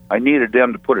needed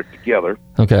them to put it together.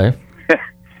 Okay.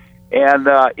 And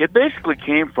it basically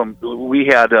came from, we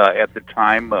had, at the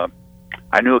time,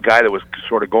 I knew a guy that was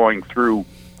sort of going through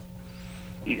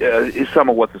some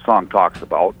of what the song talks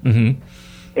about. Mm-hmm.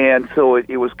 And so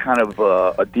it was kind of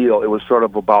a deal. It was sort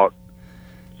of about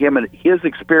him and his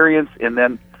experience, and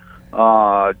then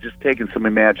just taking some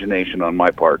imagination on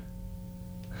my part.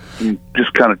 And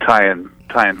just kind of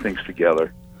tying things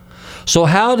together. So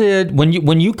how did, when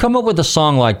you come up with a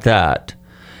song like that,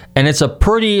 and it's a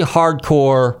pretty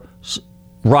hardcore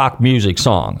rock music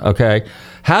song, okay?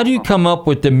 How do you come up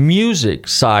with the music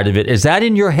side of it? Is that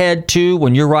in your head too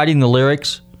when you're writing the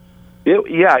lyrics?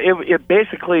 It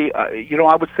basically,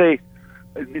 I would say,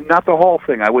 not the whole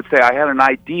thing. I would say I had an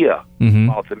idea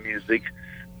about the music,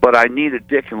 but I needed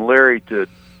Dick and Larry to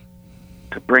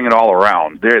bring it all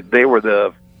around. They were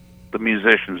the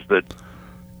musicians that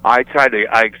I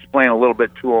explained a little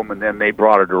bit to them, and then they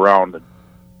brought it around.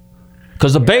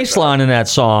 Because the bass line in that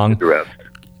song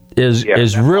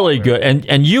is really good.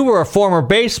 And you were a former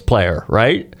bass player,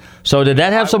 right? So did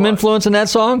that have some influence in that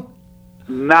song?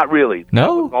 Not really.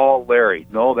 No? That was all Larry.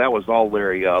 No, that was all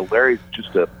Larry. Larry's just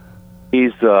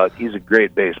he's a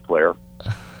great bass player.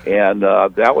 And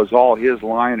that was all his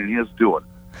line and his doing.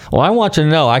 Well, I want you to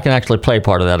know I can actually play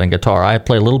part of that on guitar. I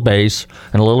play a little bass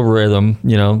and a little rhythm,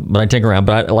 but I tinker around.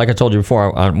 But like I told you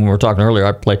before, when we were talking earlier,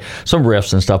 I play some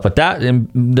riffs and stuff. But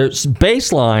there's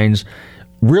bass lines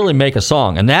really make a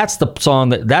song, and that's the song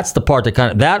that's the part that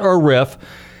kind of that or riff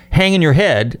hang in your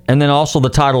head, and then also the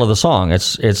title of the song.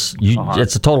 It's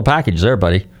a total package there,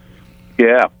 buddy.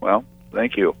 Yeah. Well,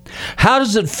 thank you. How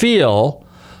does it feel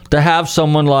to have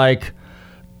someone like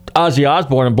Ozzy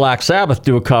Osbourne and Black Sabbath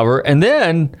do a cover, and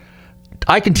then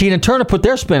Ike and Tina Turner put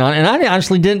their spin on it? And I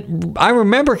honestly didn't. I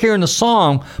remember hearing the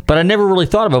song, but I never really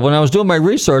thought of it. When I was doing my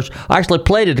research, I actually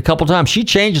played it a couple times. She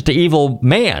changed it to Evil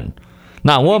Man,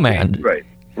 not Woman.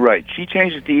 Right. She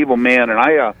changed it to Evil Man, and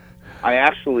I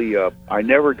actually I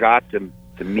never got to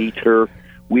meet her.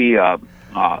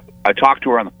 I talked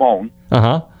to her on the phone.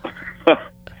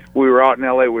 We were out in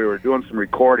L.A. We were doing some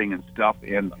recording and stuff,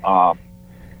 and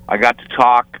I got to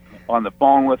talk on the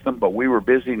phone with them, but we were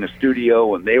busy in the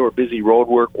studio, and they were busy road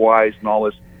work-wise and all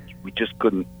this. We just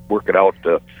couldn't work it out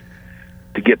to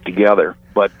get together.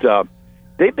 But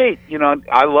they made,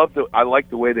 I like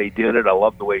the way they did it. I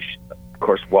love the way,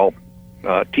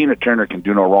 Tina Turner can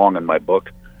do no wrong in my book.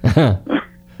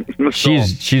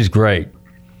 She's great.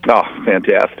 Oh,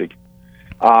 fantastic.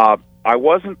 I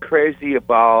wasn't crazy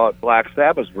about Black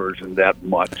Sabbath's version that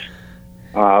much.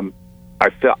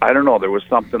 I don't know, there was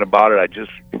something about it. I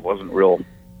just wasn't real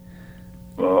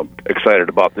excited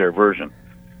about their version.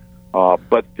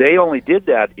 But they only did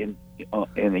that in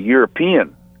a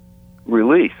European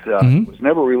release. It was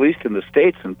never released in the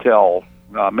States until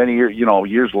many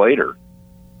years later.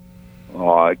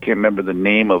 I can't remember the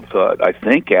name of. I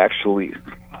think actually,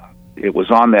 it was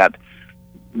on that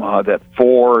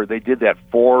 4. They did that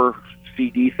 4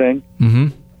 CD thing,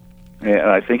 and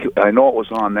I know it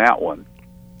was on that one.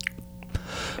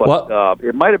 But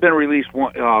it might have been released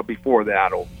before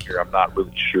that over here. I'm not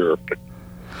really sure. But.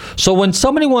 So when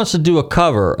somebody wants to do a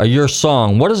cover of your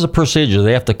song, what is the procedure?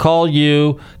 They have to call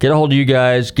you, get a hold of you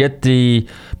guys, get the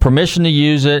permission to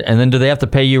use it, and then do they have to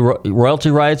pay you royalty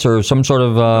rights or some sort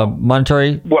of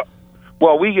monetary?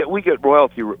 Well, we get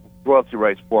royalty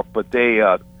rights for it, but they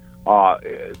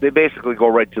basically go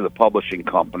right to the publishing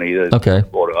company. They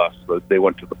don't go to us. But they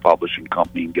went to the publishing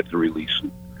company and get the release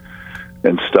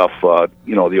and stuff.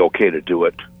 The okay to do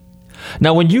it.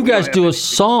 Now, when you guys do a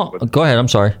song, go ahead. I'm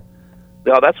sorry.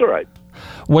 No, that's all right.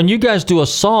 When you guys do a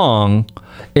song,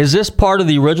 is this part of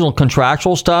the original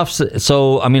contractual stuff?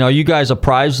 So, are you guys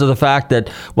apprised of the fact that,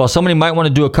 somebody might want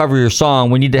to do a cover of your song,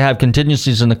 we need to have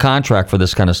contingencies in the contract for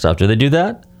this kind of stuff? Do they do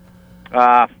that?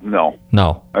 No.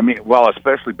 No.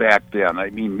 Especially back then.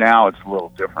 Now it's a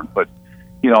little different, but,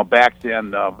 back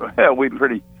then, we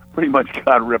pretty much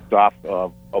got ripped off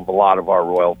of a lot of our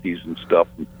royalties and stuff.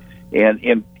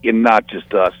 And not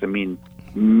just us.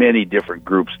 Many different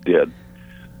groups did.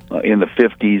 In the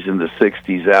 50s and the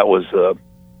 60s, that was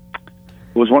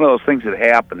one of those things that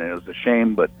happened. And it was a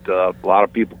shame, but a lot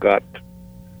of people got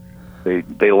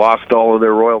they lost all of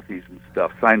their royalties and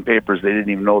stuff, signed papers they didn't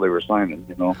even know they were signing.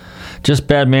 Just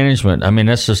bad management. I mean,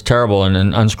 that's just terrible, and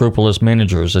unscrupulous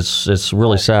managers. It's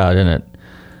really sad, isn't it?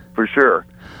 For sure,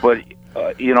 but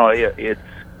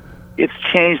it's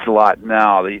changed a lot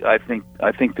now. I think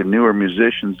the newer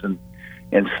musicians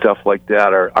and stuff like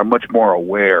that are much more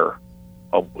aware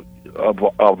of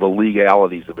the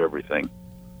legalities of everything.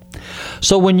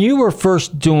 So when you were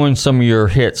first doing some of your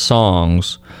hit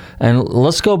songs, and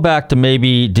let's go back to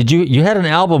maybe, you had an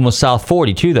album with South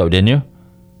 40 too, though, didn't you?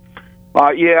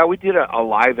 Yeah, we did a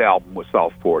live album with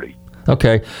South 40.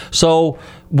 Okay, so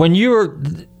when you were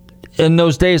in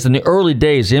those days, in the early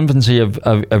days, the infancy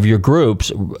of your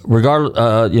groups,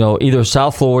 regardless, either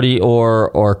South 40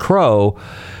 or Crow,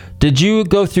 did you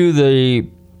go through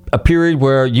a period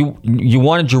where you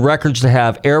wanted your records to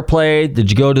have airplay?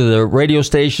 Did you go to the radio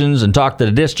stations and talk to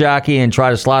the disc jockey and try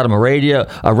to slide them a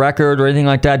record or anything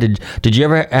like that? Did you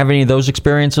ever have any of those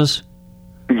experiences?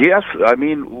 Yes, I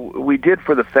mean we did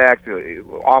for the fact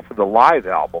off of the live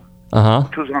album,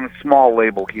 which was on a small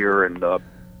label here in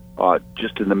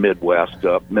just in the Midwest,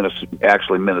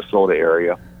 Minnesota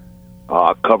area.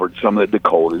 Covered some of the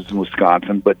Dakotas and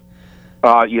Wisconsin, but.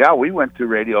 Yeah, we went to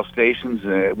radio stations.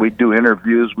 We'd do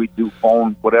interviews. We'd do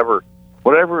phone, whatever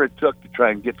it took to try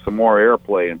and get some more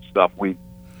airplay and stuff. We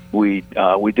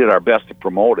did our best to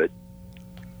promote it.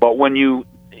 But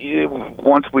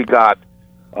once we got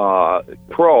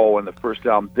Crow and the first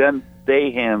album, then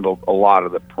they handled a lot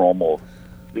of the promo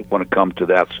when it comes to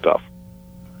that stuff.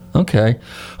 Okay,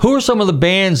 who are some of the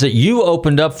bands that you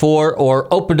opened up for or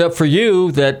opened up for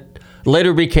you that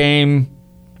later became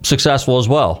successful as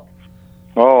well?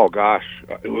 Oh gosh,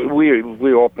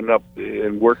 we opened up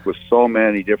and worked with so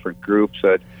many different groups.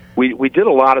 We did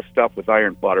a lot of stuff with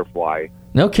Iron Butterfly.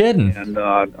 No kidding. And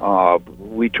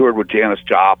we toured with Janis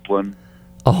Joplin.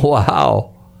 Oh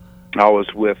wow! I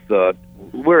was with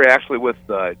we were actually with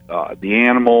the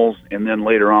Animals, and then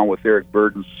later on with Eric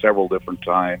Burdon several different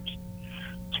times.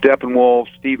 Steppenwolf,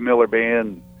 Steve Miller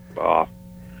Band, Bo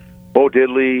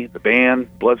Diddley, the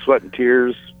band, Blood, Sweat, and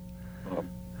Tears.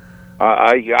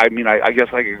 I mean, I guess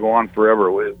I could go on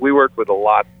forever. We worked with a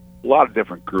lot of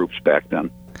different groups back then.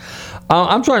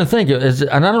 I'm trying to think,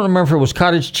 and I don't remember if it was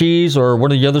Cottage Cheese or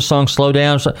one of the other songs, Slow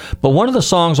Down, but one of the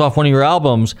songs off one of your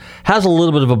albums has a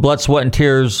little bit of a Blood, Sweat, and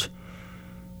Tears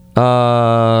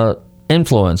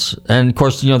influence. And, of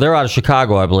course, they're out of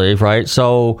Chicago, I believe, right?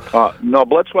 So no,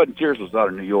 Blood, Sweat, and Tears was out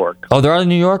of New York. Oh, they're out of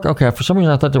New York? Okay, for some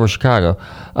reason I thought they were Chicago.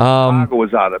 Chicago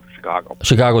was out of Chicago.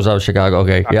 Chicago was out of Chicago,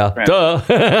 okay, yeah. Duh.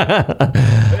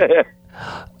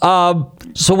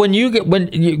 So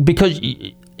because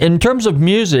in terms of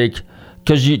music,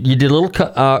 because you did a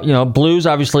little, blues,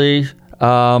 obviously,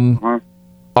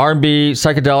 R&B,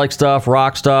 psychedelic stuff,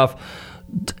 rock stuff.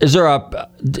 Is there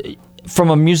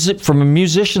from a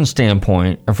musician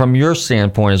standpoint, and from your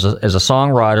standpoint as a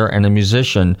songwriter and a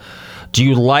musician, do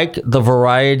you like the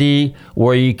variety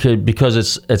where you could, because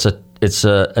it's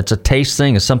a taste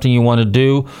thing, it's something you want to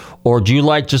do, or do you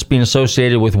like just being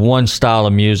associated with one style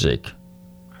of music?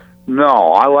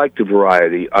 No, I like the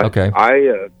variety. Okay.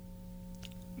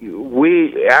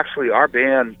 We actually, our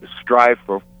band strive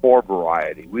for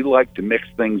variety. We like to mix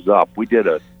things up. We had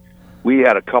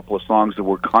a couple of songs that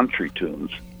were country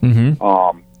tunes. Mm-hmm.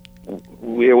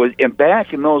 And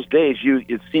back in those days,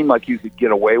 it seemed like you could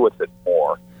get away with it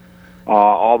more.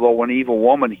 Although when Evil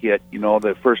Woman hit,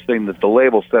 the first thing that the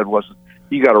label said was,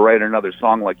 "You got to write another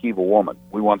song like Evil Woman.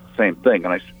 We want the same thing."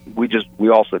 And we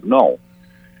all said no.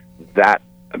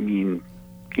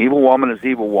 Evil Woman is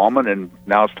Evil Woman, and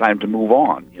now it's time to move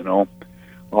on.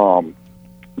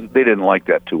 They didn't like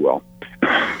that too well.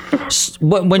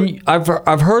 When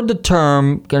I've heard the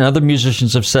term, and other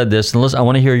musicians have said this, and listen, I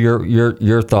want to hear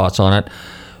your thoughts on it.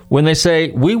 When they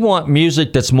say we want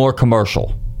music that's more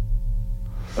commercial.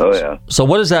 Oh yeah. So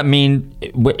what does that mean?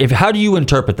 How do you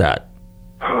interpret that?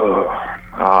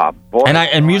 Boy,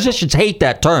 and musicians hate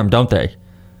that term, don't they?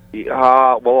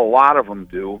 Well, a lot of them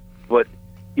do. But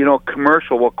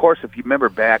commercial. Well, of course, if you remember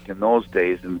back in those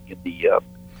days, in the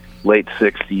late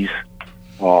 '60s.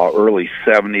 Early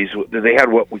 '70s, they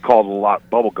had what we called a lot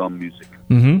bubblegum music,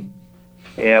 mm-hmm.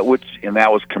 and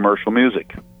that was commercial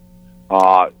music.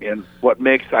 And what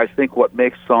makes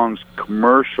songs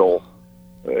commercial,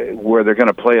 where they're going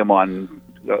to play them on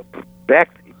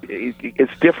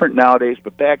it's different nowadays.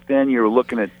 But back then, you were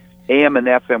looking at AM and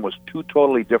FM was two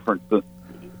totally different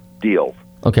deals.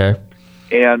 Okay.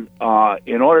 And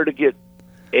in order to get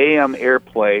AM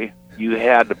airplay, you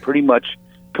had to pretty much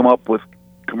come up with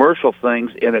commercial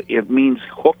things, and it means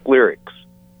hook lyrics.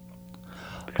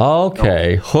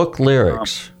 Okay, hook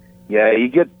lyrics. Yeah, you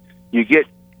get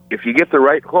if you get the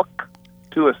right hook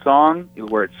to a song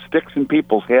where it sticks in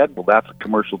people's head, well, that's a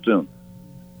commercial tune.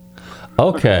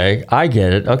 Okay, I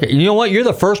get it. Okay, you know what? You're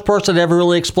the first person to ever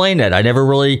really explain that. I never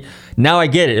really. Now I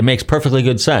get it. It makes perfectly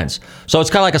good sense. So it's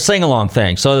kind of like a sing-along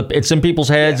thing. So it's in people's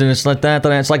heads, and it's like that.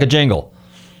 It's like a jingle.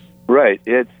 Right.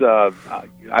 It's.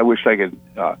 I wish I could.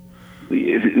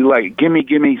 Like,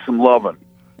 gimme some lovin'.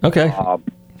 Okay.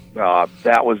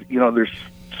 That was. There's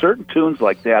certain tunes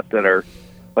like that are,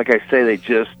 like I say, they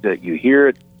just you hear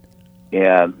it,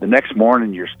 and the next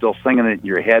morning you're still singing it in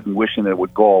your head and wishing it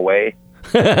would go away.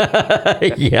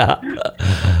 Yeah.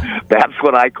 That's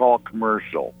what I call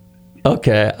commercial.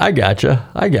 Okay, I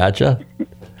gotcha.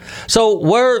 So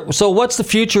what's the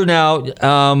future now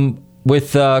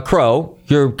with Crow?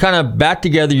 You're kind of back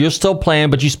together. You're still playing,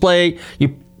 but you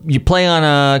play on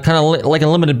a kind of like a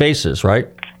limited basis, right?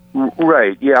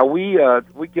 Right. Yeah, we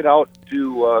get out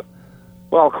to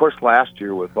well, of course, last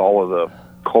year with all of the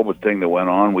COVID thing that went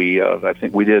on, I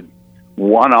think we did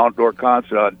one outdoor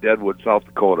concert out in Deadwood, South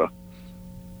Dakota.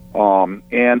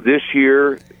 And this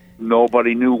year,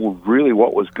 nobody knew really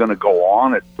what was going to go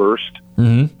on at first.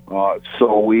 Mm-hmm.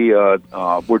 So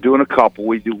we're doing a couple.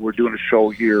 We're doing a show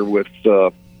here with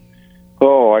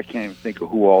I can't even think of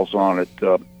who all's on it.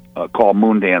 Called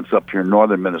Moondance up here in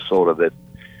northern Minnesota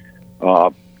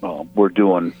that we're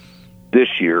doing this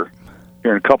year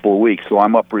here in a couple of weeks. So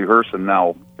I'm up rehearsing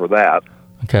now for that.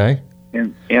 Okay.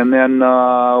 And then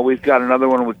we've got another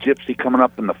one with Gypsy coming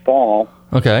up in the fall.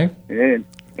 Okay.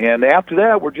 And after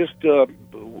that, we're just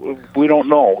we don't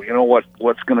know,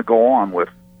 what's going to go on with.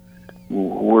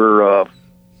 We're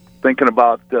thinking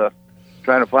about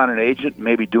trying to find an agent,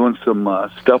 maybe doing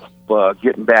some stuff,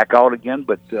 getting back out again.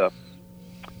 But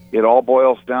it all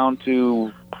boils down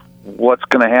to what's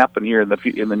going to happen here in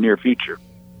the near future.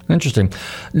 Interesting.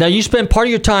 Now, you spent part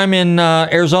of your time in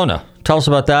Arizona. Tell us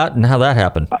about that and how that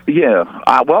happened.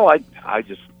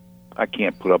 I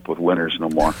can't put up with winters no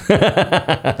more.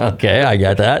 Okay, I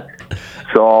got that.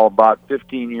 So about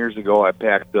 15 years ago, I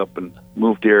packed up and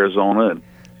moved to Arizona,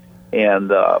 and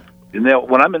then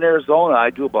when I'm in Arizona, I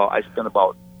spend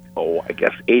about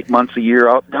 8 months a year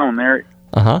out down there,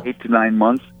 8 to 9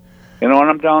 months. And when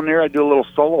I'm down there, I do a little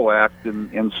solo act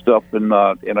and stuff, and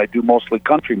I do mostly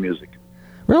country music.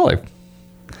 Really?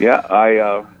 Yeah,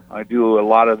 I do a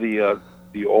lot of the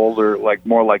older,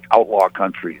 more like outlaw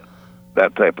country.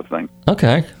 That type of thing.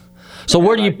 Okay. So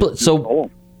where do you play?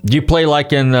 So do you play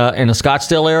like in the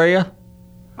Scottsdale area?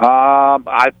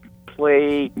 I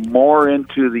play more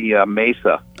into the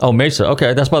Mesa. Oh, Mesa.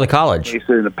 Okay, that's by the college.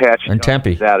 Mesa in Apache and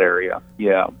Tempe. That area.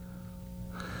 Yeah.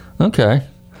 Okay.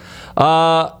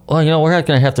 Well, we're not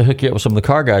going to have to hook you up with some of the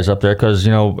car guys up there because,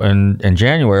 in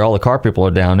January, all the car people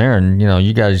are down there, and,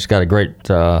 you guys got a great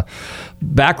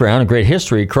background, a great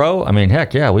history. Crow, I mean,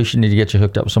 heck, yeah, we should need to get you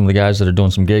hooked up with some of the guys that are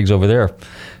doing some gigs over there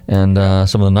and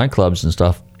some of the nightclubs and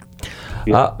stuff.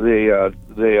 Yeah, they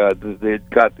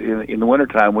got, in the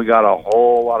wintertime, we got a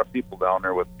whole lot of people down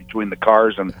there between the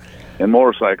cars and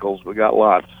motorcycles. We got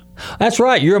lots. That's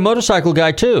right. You're a motorcycle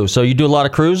guy, too, so you do a lot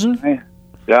of cruising?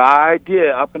 Yeah, I did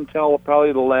up until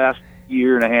probably the last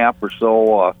year and a half or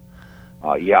so.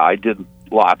 I did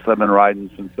lots. I've been riding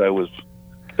since I was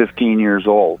 15 years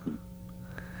old,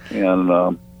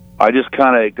 and I just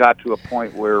kind of got to a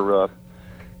point where it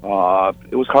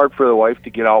was hard for the wife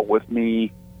to get out with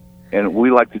me, and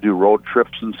we like to do road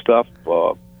trips and stuff.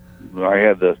 I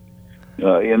had the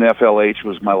NFLH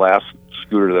was my last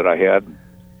scooter that I had.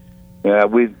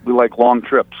 We like long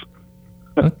trips.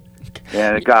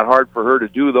 And it got hard for her to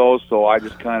do those, so I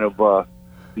just kind of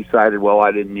decided,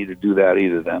 I didn't need to do that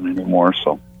either then anymore.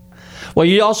 So, well,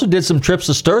 you also did some trips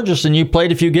to Sturgis, and you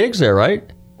played a few gigs there, right?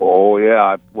 Oh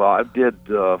yeah, I did.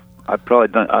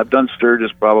 I've done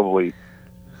Sturgis probably.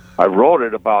 I rode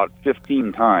it about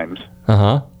 15 times.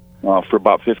 For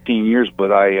about 15 years,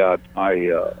 but I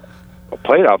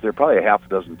played out there probably a half a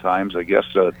dozen times. I guess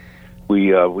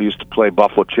we used to play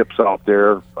Buffalo Chips out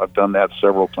there. I've done that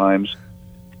several times.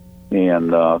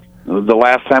 And the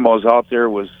last time I was out there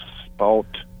was about,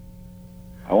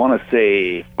 I want to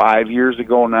say 5 years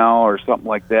ago now or something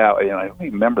like that. And I don't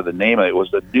even remember the name of it. It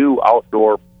was a new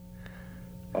outdoor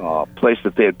place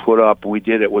that they had put up.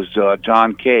 It was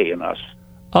John Kay and us.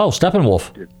 Oh,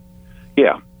 Steppenwolf.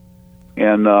 Yeah.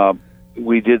 And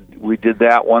we did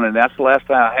that one, and that's the last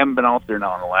time. I haven't been out there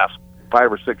now in the last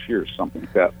 5 or 6 years, something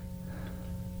like that.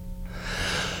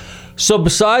 So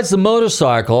besides the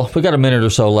motorcycle, we got a minute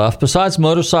or so left. Besides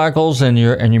motorcycles and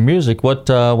your music, what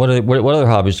other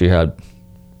hobbies do you have?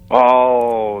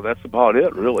 Oh, that's about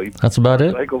it, really. That's about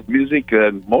it. Motorcycles, music,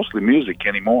 and mostly music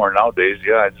anymore nowadays.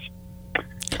 Yeah,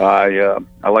 I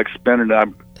like spending.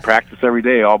 practice every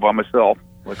day all by myself,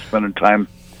 like spending time,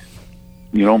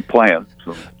 playing.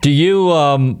 So. Do you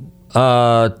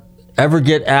ever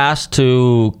get asked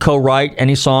to co-write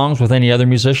any songs with any other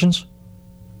musicians?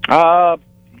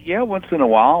 Yeah, once in a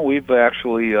while. We've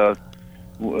actually,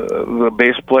 the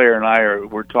bass player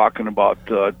and we're talking about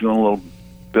doing a little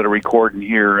bit of recording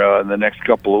here in the next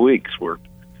couple of weeks. We're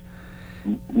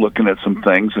looking at some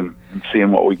things and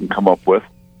seeing what we can come up with.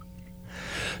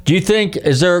 Do you think,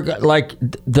 is there like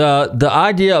the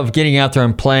idea of getting out there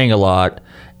and playing a lot,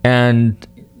 and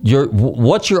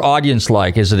what's your audience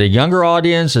like? Is it a younger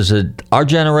audience? Is it our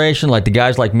generation, like the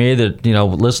guys like me that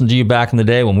listened to you back in the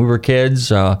day when we were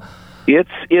kids?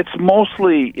 It's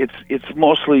mostly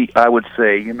I would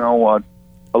say a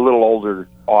little older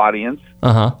audience.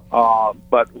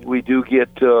 But we do get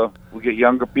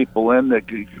younger people in that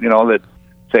that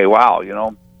say, wow,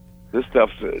 this stuff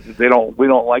we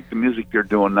don't like the music they're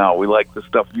doing now. We like the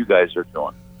stuff you guys are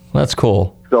doing. That's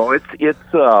cool. So it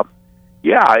kind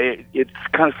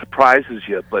of surprises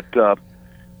you, but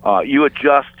you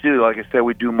adjust too. Like I said,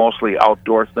 we do mostly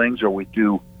outdoor things, or we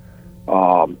do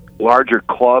larger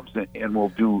clubs, and we'll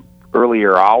do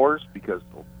earlier hours because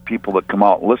people that come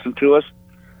out and listen to us,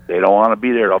 they don't want to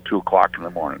be there till 2:00 in the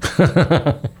morning.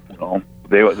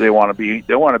 They want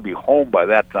to be home by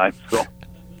that time. So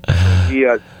we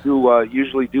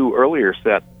usually do earlier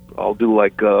set. I'll do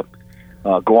like go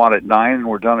on at 9, and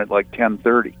we're done at like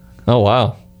 10:30. Oh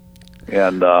wow!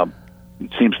 And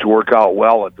it seems to work out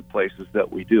well at the places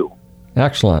that we do.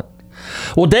 Excellent.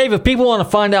 Well, Dave, if people want to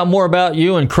find out more about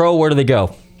you and Crow, where do they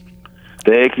go?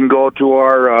 They can go to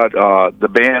our the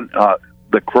band,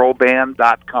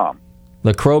 thecrowband.com.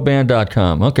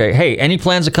 Thecrowband.com. Okay. Hey, any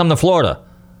plans to come to Florida?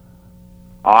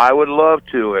 I would love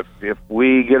to. If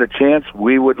we get a chance,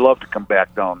 we would love to come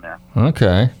back down there.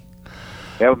 Okay.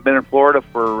 Haven't been in Florida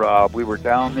for, we were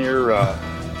down there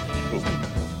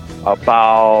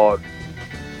about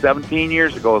 17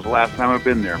 years ago was the last time I've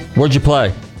been there. Where'd you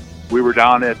play? We were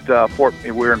down at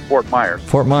we were in Fort Myers.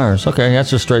 Fort Myers. Okay, that's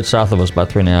just straight south of us, about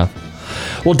 3.5.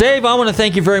 Well, Dave, I want to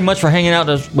thank you very much for hanging out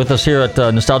with us here at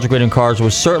Nostalgic Radio and Cars. It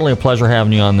was certainly a pleasure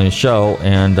having you on the show,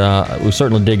 and we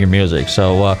certainly dig your music.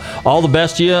 So all the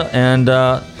best to you, and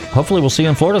hopefully we'll see you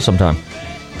in Florida sometime.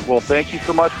 Well, thank you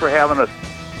so much for having us.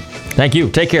 Thank you.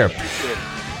 Take care.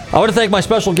 I want to thank my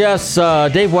special guest,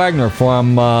 Dave Waggoner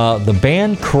from the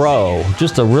band Crow.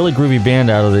 Just a really groovy band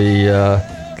out of the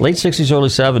late 60s, early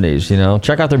 70s.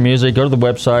 Check out their music. Go to the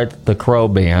website, The Crow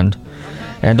Band.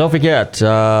 And don't forget, if you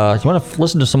want to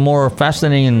listen to some more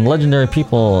fascinating and legendary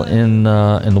people in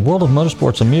the world of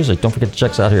motorsports and music, don't forget to check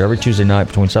us out here every Tuesday night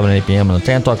between 7 and 8 p.m. on the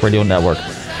Tan Talk Radio Network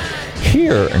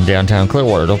here in downtown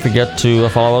Clearwater. Don't forget to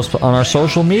follow us on our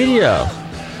social media.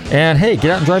 And, hey,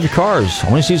 get out and drive your cars. I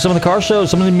want to see some of the car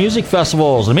shows, some of the music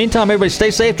festivals. In the meantime, everybody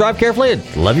stay safe, drive carefully,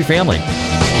 and love your family.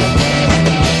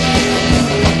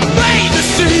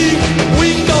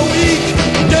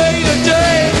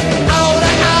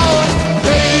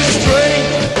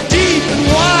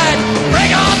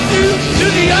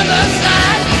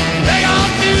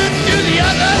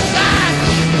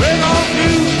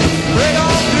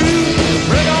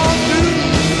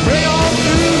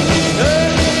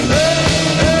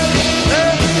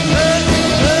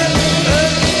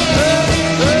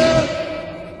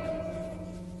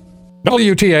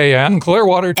 WTAN,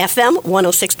 Clearwater. FM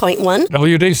 106.1.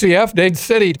 WDCF, Dade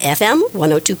City. FM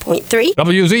 102.3.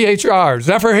 WZHR,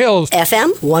 Zephyr Hills.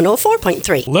 FM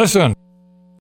 104.3. Listen.